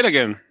feel like a kid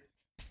again.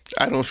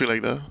 I don't feel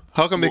like that.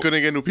 How come they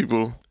couldn't get new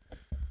people?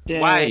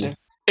 Yeah. Why?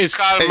 It's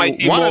called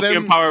Mighty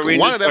Morphin Power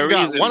Rangers.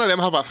 One of them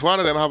have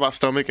a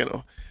stomach, And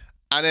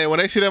then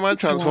when I see them man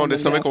transform, the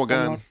stomach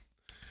organ.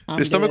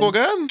 The stomach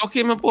organ?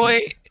 Okay, my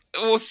boy.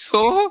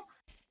 So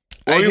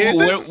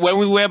when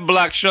we wear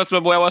black shirts,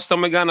 my boy, our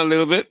stomach gone a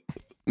little bit.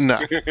 Nah.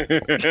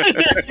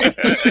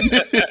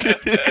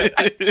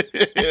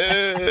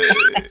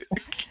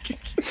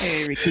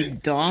 Hey, Ricky,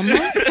 dumb.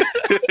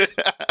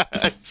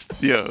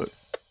 Yo.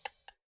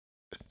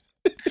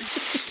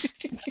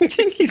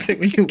 He said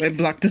when you wear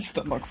black, the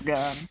stomach's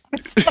gone. I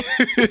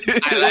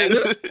like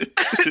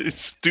it.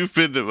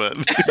 Stupid,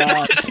 man.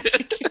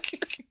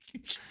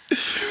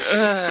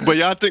 But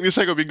y'all think this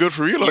is gonna be good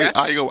for real? Yes.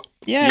 I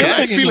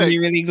feel like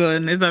really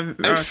good. It's I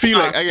feel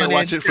like I can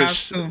watch it for.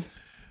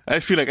 I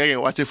feel like I can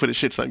watch it for the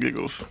shits and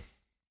giggles.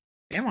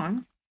 Yeah,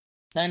 man.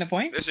 That ain't the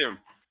point. Listen.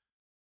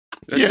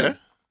 Yeah.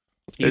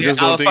 I just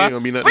don't think it's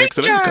gonna be nothing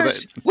excellent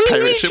because we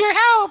need your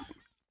help.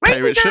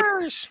 Pirate ship.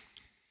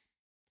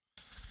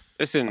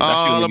 Listen, that's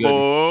all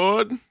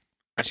aboard.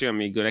 Actually, gonna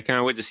be good. I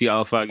can't wait to see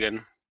Alpha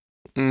again.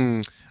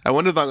 I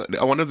wonder if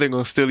they're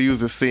gonna still use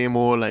the same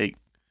old like,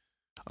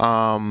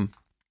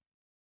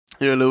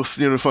 little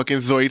fucking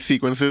Zoid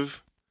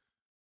sequences.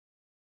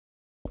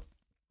 I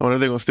wonder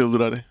if they're gonna still do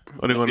that.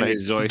 Or they're gonna like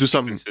do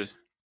something.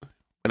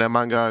 And that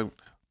manga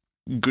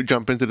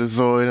jump into the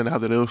Zoid and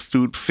have the little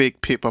stupid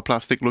fake paper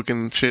plastic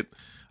looking shit.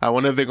 I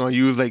wonder if they're gonna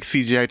use like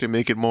CGI to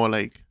make it more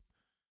like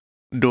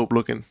dope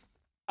looking.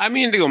 I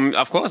mean,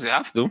 of course they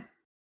have to.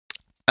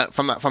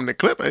 From the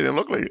clip, it didn't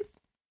look like it.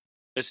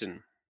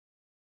 Listen,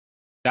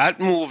 that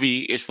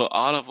movie is for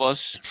all of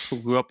us who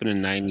grew up in the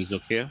 90s,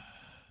 okay?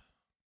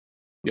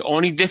 The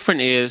only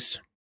difference is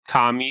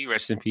Tommy,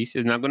 rest in peace,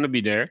 is not going to be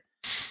there.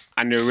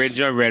 And the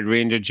original Red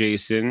Ranger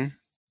Jason,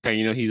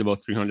 he's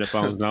about 300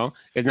 pounds now,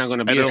 is not going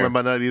to be there. I don't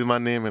remember that is my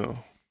name,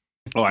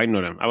 Oh, I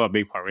know them. I'm a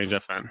big Power Ranger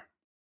fan.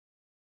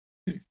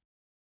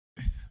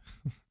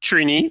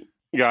 Trini,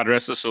 God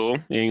rest her soul,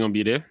 he ain't going to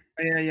be there.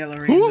 Oh, yeah, Yellow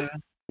Ranger. Who?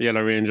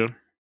 Yellow Ranger.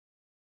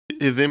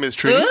 His name is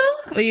Trini?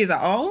 He's an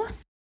owl?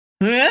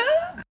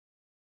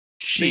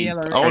 She.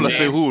 Owl,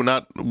 say who?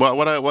 Not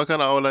what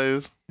kind of owl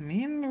is? I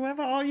mean,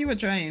 whoever all you were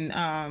trying.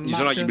 You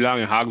sound like you belong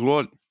in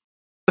Hogswood.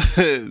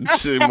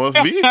 It must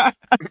be.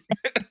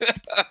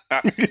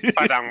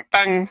 Padang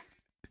bang.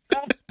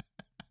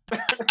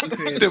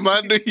 The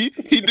man he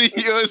do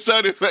your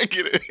sound effect.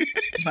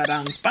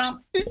 Badang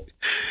bam.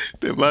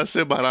 The man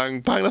say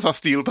badang bang. That's a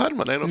steel pan,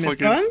 man. I don't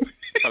fucking.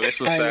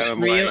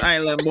 Real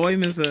island boy,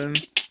 Mr.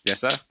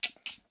 Yes, sir.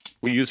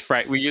 We use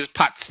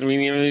pots. We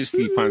didn't even use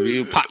steel pans. We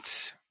use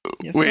pots.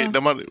 Yes, wait, sir.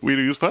 the man we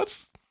use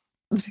pots?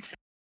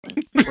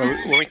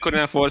 when we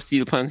couldn't afford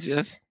steel pans,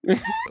 yes.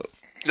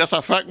 That's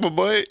a fact, my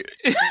boy.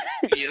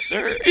 Yes,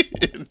 sir.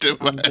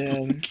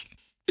 The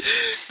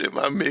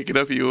man making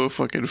up your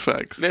fucking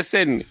facts.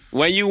 Listen,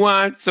 when you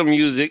want some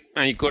music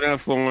and you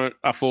couldn't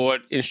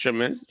afford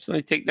instruments, so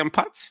you take them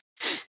pots.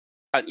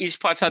 And each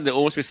pot had their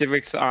own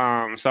specific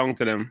song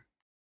to them.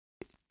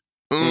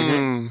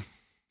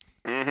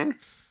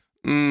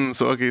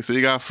 So okay, so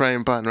you got a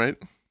frying pan, right?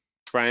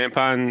 Frying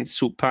pan,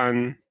 soup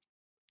pan.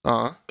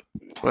 Well,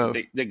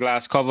 the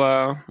glass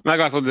cover. Not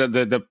glass,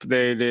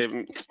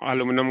 the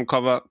aluminum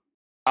cover.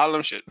 All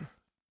them shit.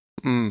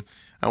 And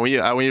when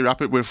you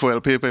wrap it with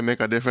foil paper, it make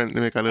a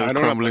little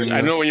crumbling.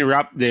 I know when you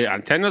wrap the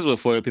antennas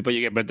with foil paper,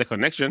 you get better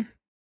connection.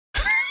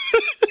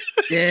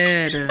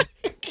 Yeah.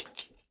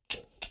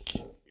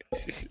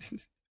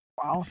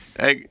 Wow.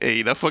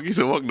 Hey, that fuck used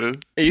to work, though.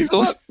 It used to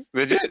work.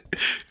 Legit.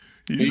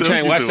 You try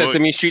and watch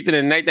Sesame Street in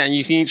the night and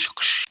you see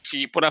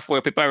you put a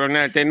foil paper around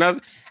there and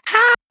then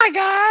hi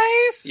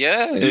guys.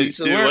 Yeah. You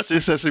watching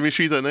Sesame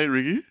Street at night,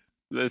 Ricky?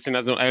 Listen,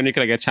 I only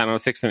could get channel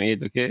 6 and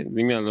 8, okay?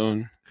 Leave me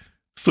alone.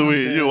 So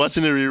wait, you're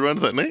watching the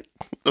reruns at night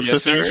of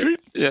Sesame Street?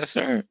 Yes,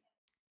 sir.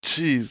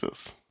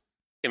 Jesus.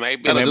 I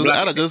just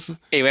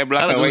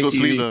go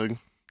sleep, dog.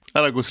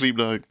 I'd go sleep,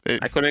 dog. Hey.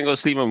 I couldn't go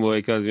sleep, my boy,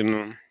 because,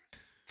 you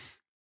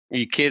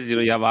kids,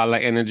 you have all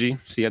that energy,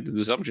 so you have to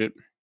do some shit.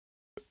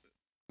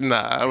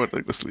 Nah, I would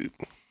like to sleep.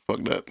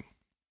 Fuck that.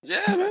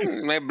 Yeah,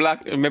 man. My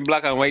black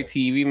and white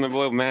TV, my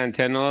boy, man,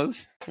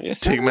 $10.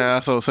 Yes, sir. Take my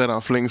ass outside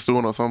on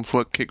Flingstone or some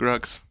fuck kick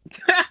rocks.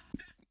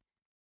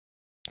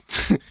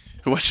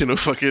 Watching the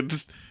fucking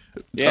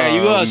yeah,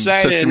 you go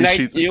outside at night.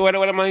 Street. You what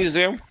am I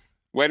saying?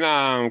 When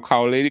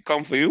Cow Lady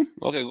come for you?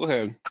 Okay, go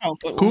ahead.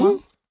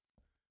 Who?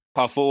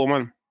 Cowfoot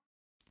woman.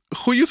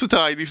 Who used to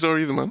tell these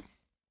stories, man?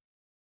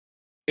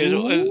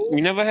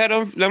 You never heard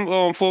of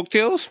them folk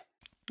tales?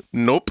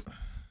 Nope.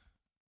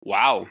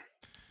 Wow.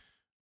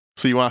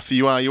 So you want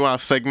a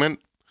segment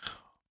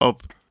of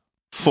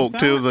folk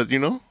tales that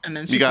and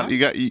then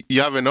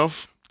you have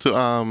enough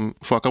to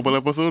for a couple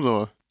episodes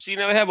or? So you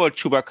never heard about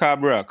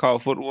Chupacabra,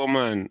 Cowfoot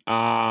woman,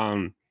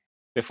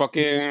 the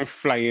fucking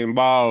flying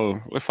ball.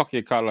 What the fuck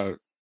you call it?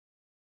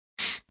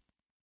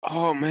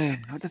 Oh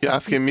man, you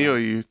asking me or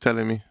you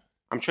telling me?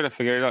 I'm trying to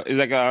figure it out. It's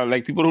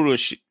like people who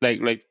do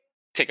like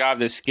take off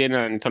the skin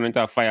and turn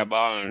into a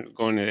fireball and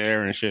go in the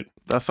air and shit.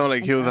 That sounds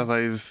like Hills of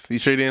Eyes. You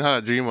sure you didn't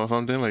have a dream or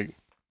something like?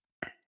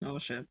 Oh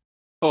shit.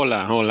 Hold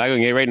on. I'm gonna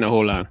get right now.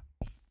 Hold on.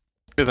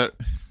 Is that?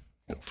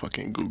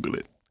 Fucking Google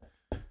it.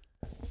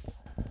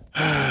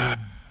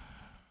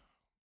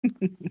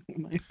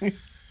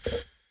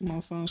 My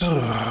son.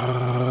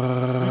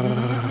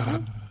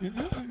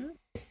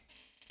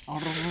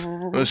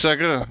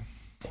 Shaka.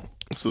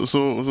 So.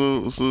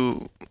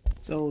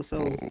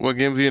 What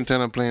games do you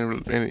intend on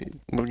playing?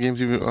 What games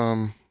you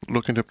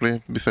looking to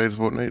play besides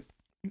Fortnite?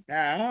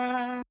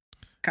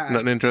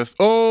 Nothing interest.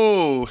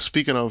 Oh,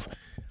 speaking of,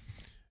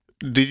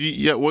 did you?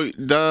 Yeah, what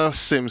the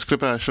Sims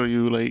clip I show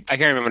you? Like I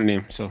can't remember the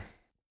name. So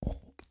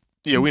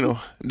yeah, we know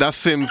that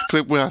Sims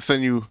clip where I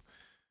send you.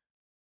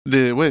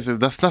 What is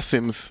it? That's not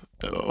Sims.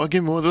 What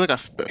game was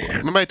it?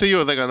 Remember I tell you it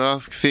was like another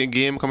same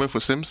game coming for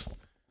Sims.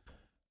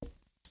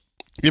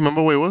 You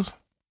remember what it was?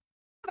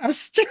 I'm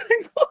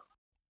struggling.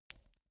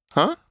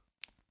 Huh?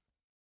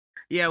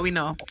 Yeah, we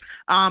know.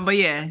 But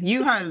yeah,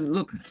 you had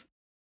look.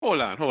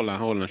 Hold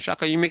on.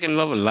 Shaka, you making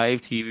love a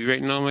live TV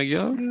right now, my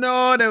girl?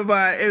 No, the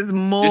bad. It's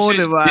more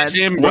the bad.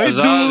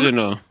 You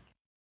know.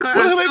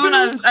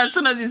 As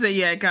soon as you say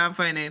yeah, I can't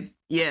find it.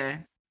 Yeah,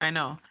 I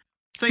know.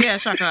 So yeah,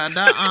 Shaka,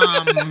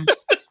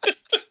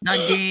 that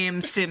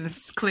game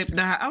Sims clip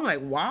that I'm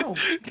like, wow.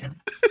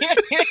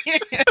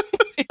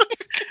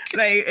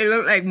 Like it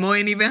looked like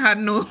Moin even had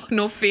no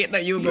faith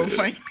that you would go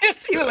find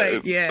it. You're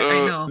like, yeah,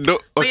 I know. No,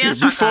 okay, but yeah,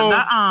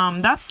 Shaka,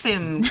 that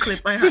Sim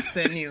clip I had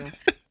sent you.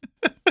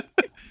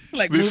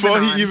 Like before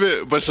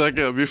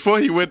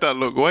he went and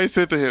look, what I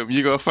said to him,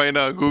 you gonna find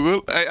out on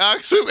Google? I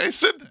asked him, I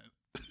said that.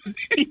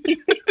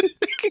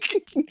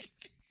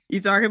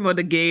 You talking about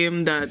the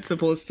game that's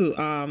supposed to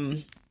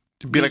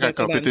be like a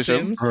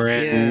competition?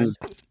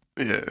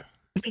 Yeah.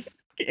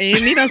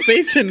 Ain't need to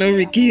say to no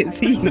Ricky, it's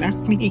he, not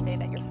me.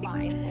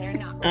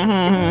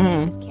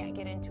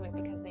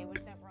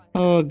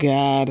 Oh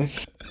God.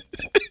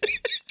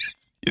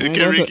 You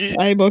okay, Ricky?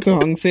 I about to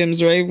hung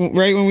Sims right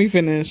when we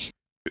finish.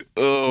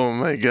 Oh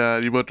my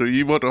God! You about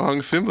to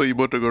hung Sims or you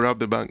about to go rob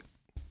the bank?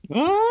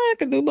 Oh, I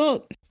can do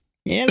both.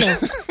 Yeah,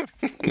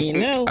 you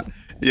know.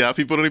 Yeah,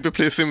 people don't even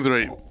play Sims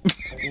right.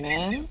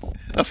 No.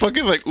 I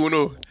fucking like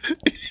Uno.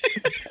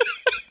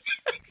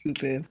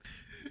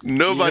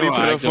 Nobody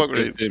play that fuck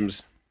right.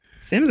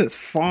 Sims is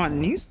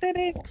fun. You said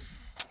it.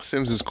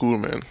 Sims is cool,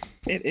 man.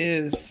 It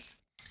is.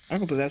 I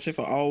can play that shit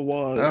for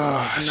hours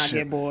and not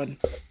get bored.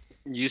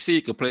 You see,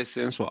 you can play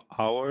Sims for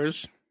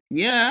hours.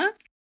 Yeah,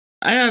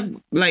 I have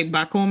like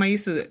back home. I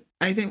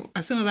think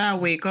as soon as I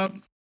wake up,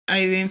 I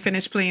didn't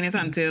finish playing it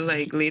until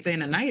like later in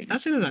the night. That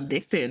shit is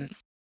addicting.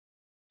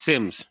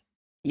 Sims.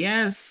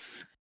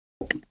 Yes.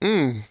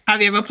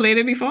 Have you ever played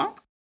it before?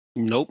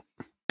 Nope.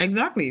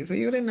 Exactly. So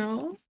you didn't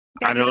know.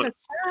 I don't.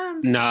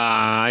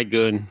 Nah, I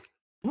good.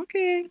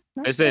 Okay.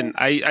 Listen,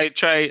 I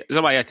try.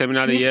 Somebody told me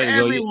not a year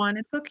ago. Everyone,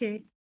 it's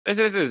okay. This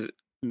is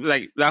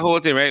like that whole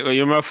thing, right?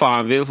 You remember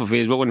Farmville for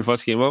Facebook when it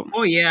first came out?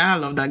 Oh yeah, I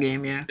love that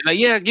game. Yeah. Like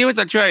yeah, give it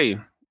a try.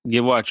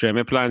 Give it a try.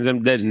 My plans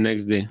them dead the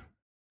next day.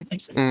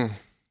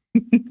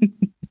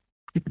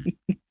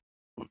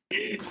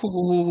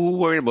 Who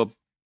worried about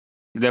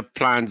the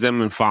plans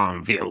them in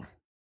Farmville?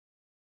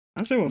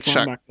 I sure was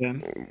fun back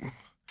then.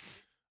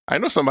 I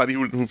know somebody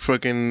who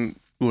fucking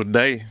would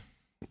die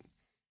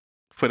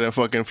for their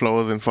fucking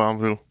flowers in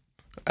Farmville.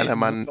 And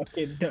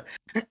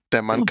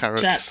that man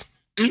carrots.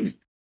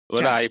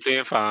 What are you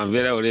playing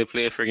Farmville or they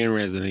play freaking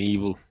Resident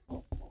Evil?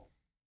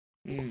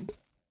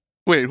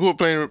 Wait, who are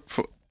playing?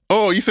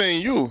 Oh, you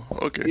saying you?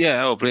 Okay.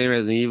 Yeah, I was playing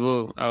Resident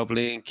Evil. I was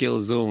playing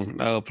Killzone.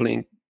 I was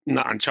playing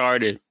not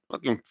Uncharted.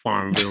 Fucking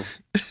Farmville.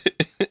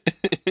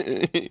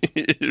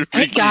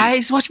 Hey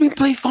guys, watch me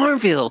play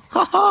Farmville.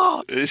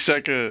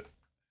 Shaka.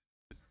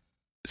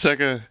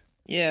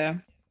 Yeah.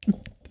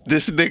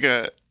 This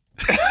nigga.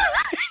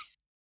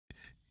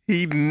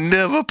 He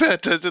never pay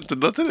attention to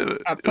nothing.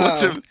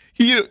 Watch him.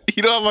 He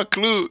don't have a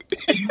clue.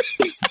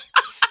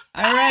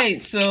 All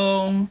right,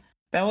 so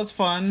that was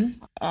fun.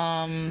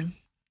 Catch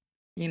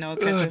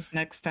us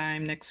next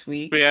time, next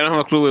week. Yeah, I don't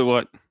have a clue with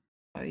what.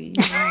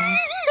 Yeah.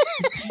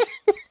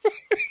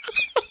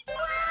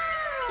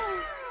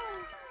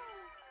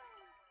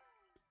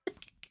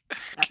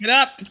 Wrap it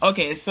up.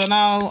 Okay, so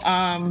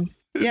now,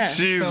 yeah.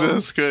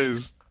 Jesus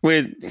Christ.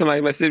 Wait,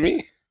 somebody messaged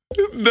me?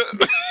 No.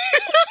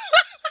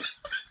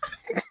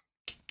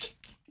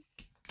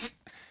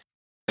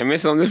 I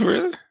missed something for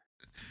real?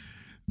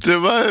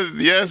 Jamal,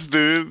 yes,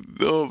 dude.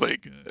 Oh my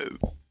god.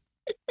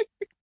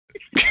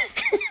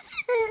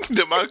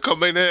 Jamal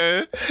come in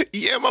here.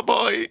 Yeah, my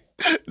boy.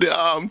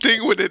 The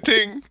thing with the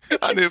thing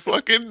and the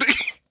fucking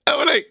I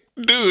was like,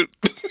 dude.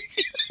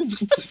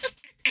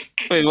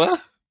 Wait,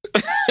 what?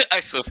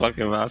 I so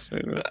fucking lost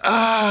right now.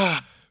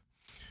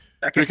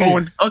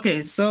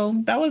 Okay, so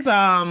that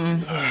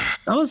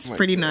was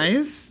pretty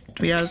nice.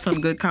 We had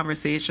some good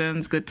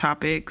conversations, good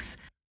topics.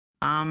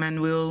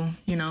 And we'll,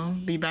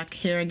 be back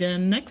here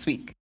again next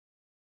week.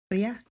 So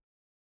yeah.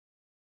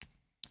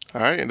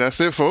 All right, and that's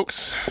it,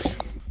 folks.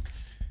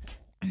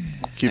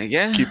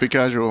 Keep it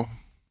casual.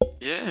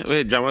 Yeah.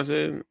 Wait, Drama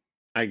said,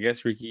 I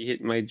guess Ricky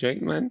hit my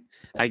joint, man.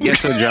 I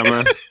guess so,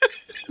 Drama.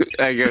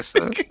 I guess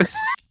so.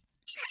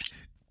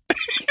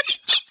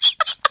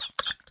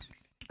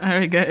 All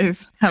right,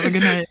 guys. Have a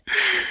good night.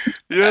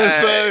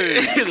 Yes,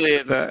 sir.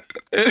 Later.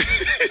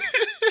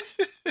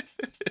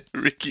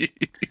 Ricky.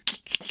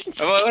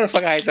 What the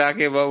fuck are you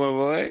talking about, my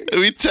boy?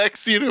 We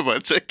text you,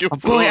 man. Check your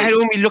phone. Boy, I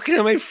don't be looking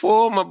at my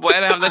phone, my boy. I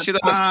don't have that shit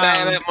on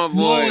silent, my boy.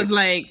 Mo was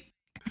like,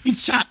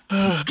 he's shot.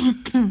 I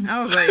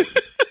was like,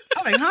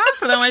 huh?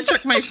 So then I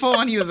checked my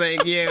phone. He was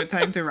like, yeah,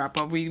 time to wrap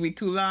up. We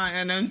too long.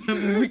 And then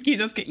Ricky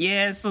just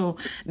get, so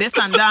this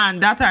and that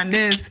and that and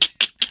this.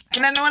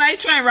 And then when I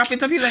try and wrap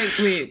it up, he's like,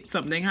 wait,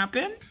 something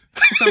happened?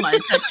 Somebody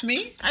text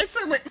me? I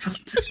said, wait.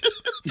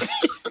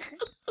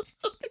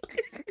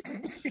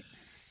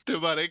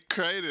 Dude, man, they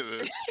cried in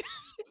it.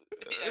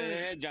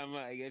 Jama,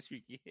 I guess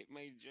we can hit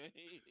my joint.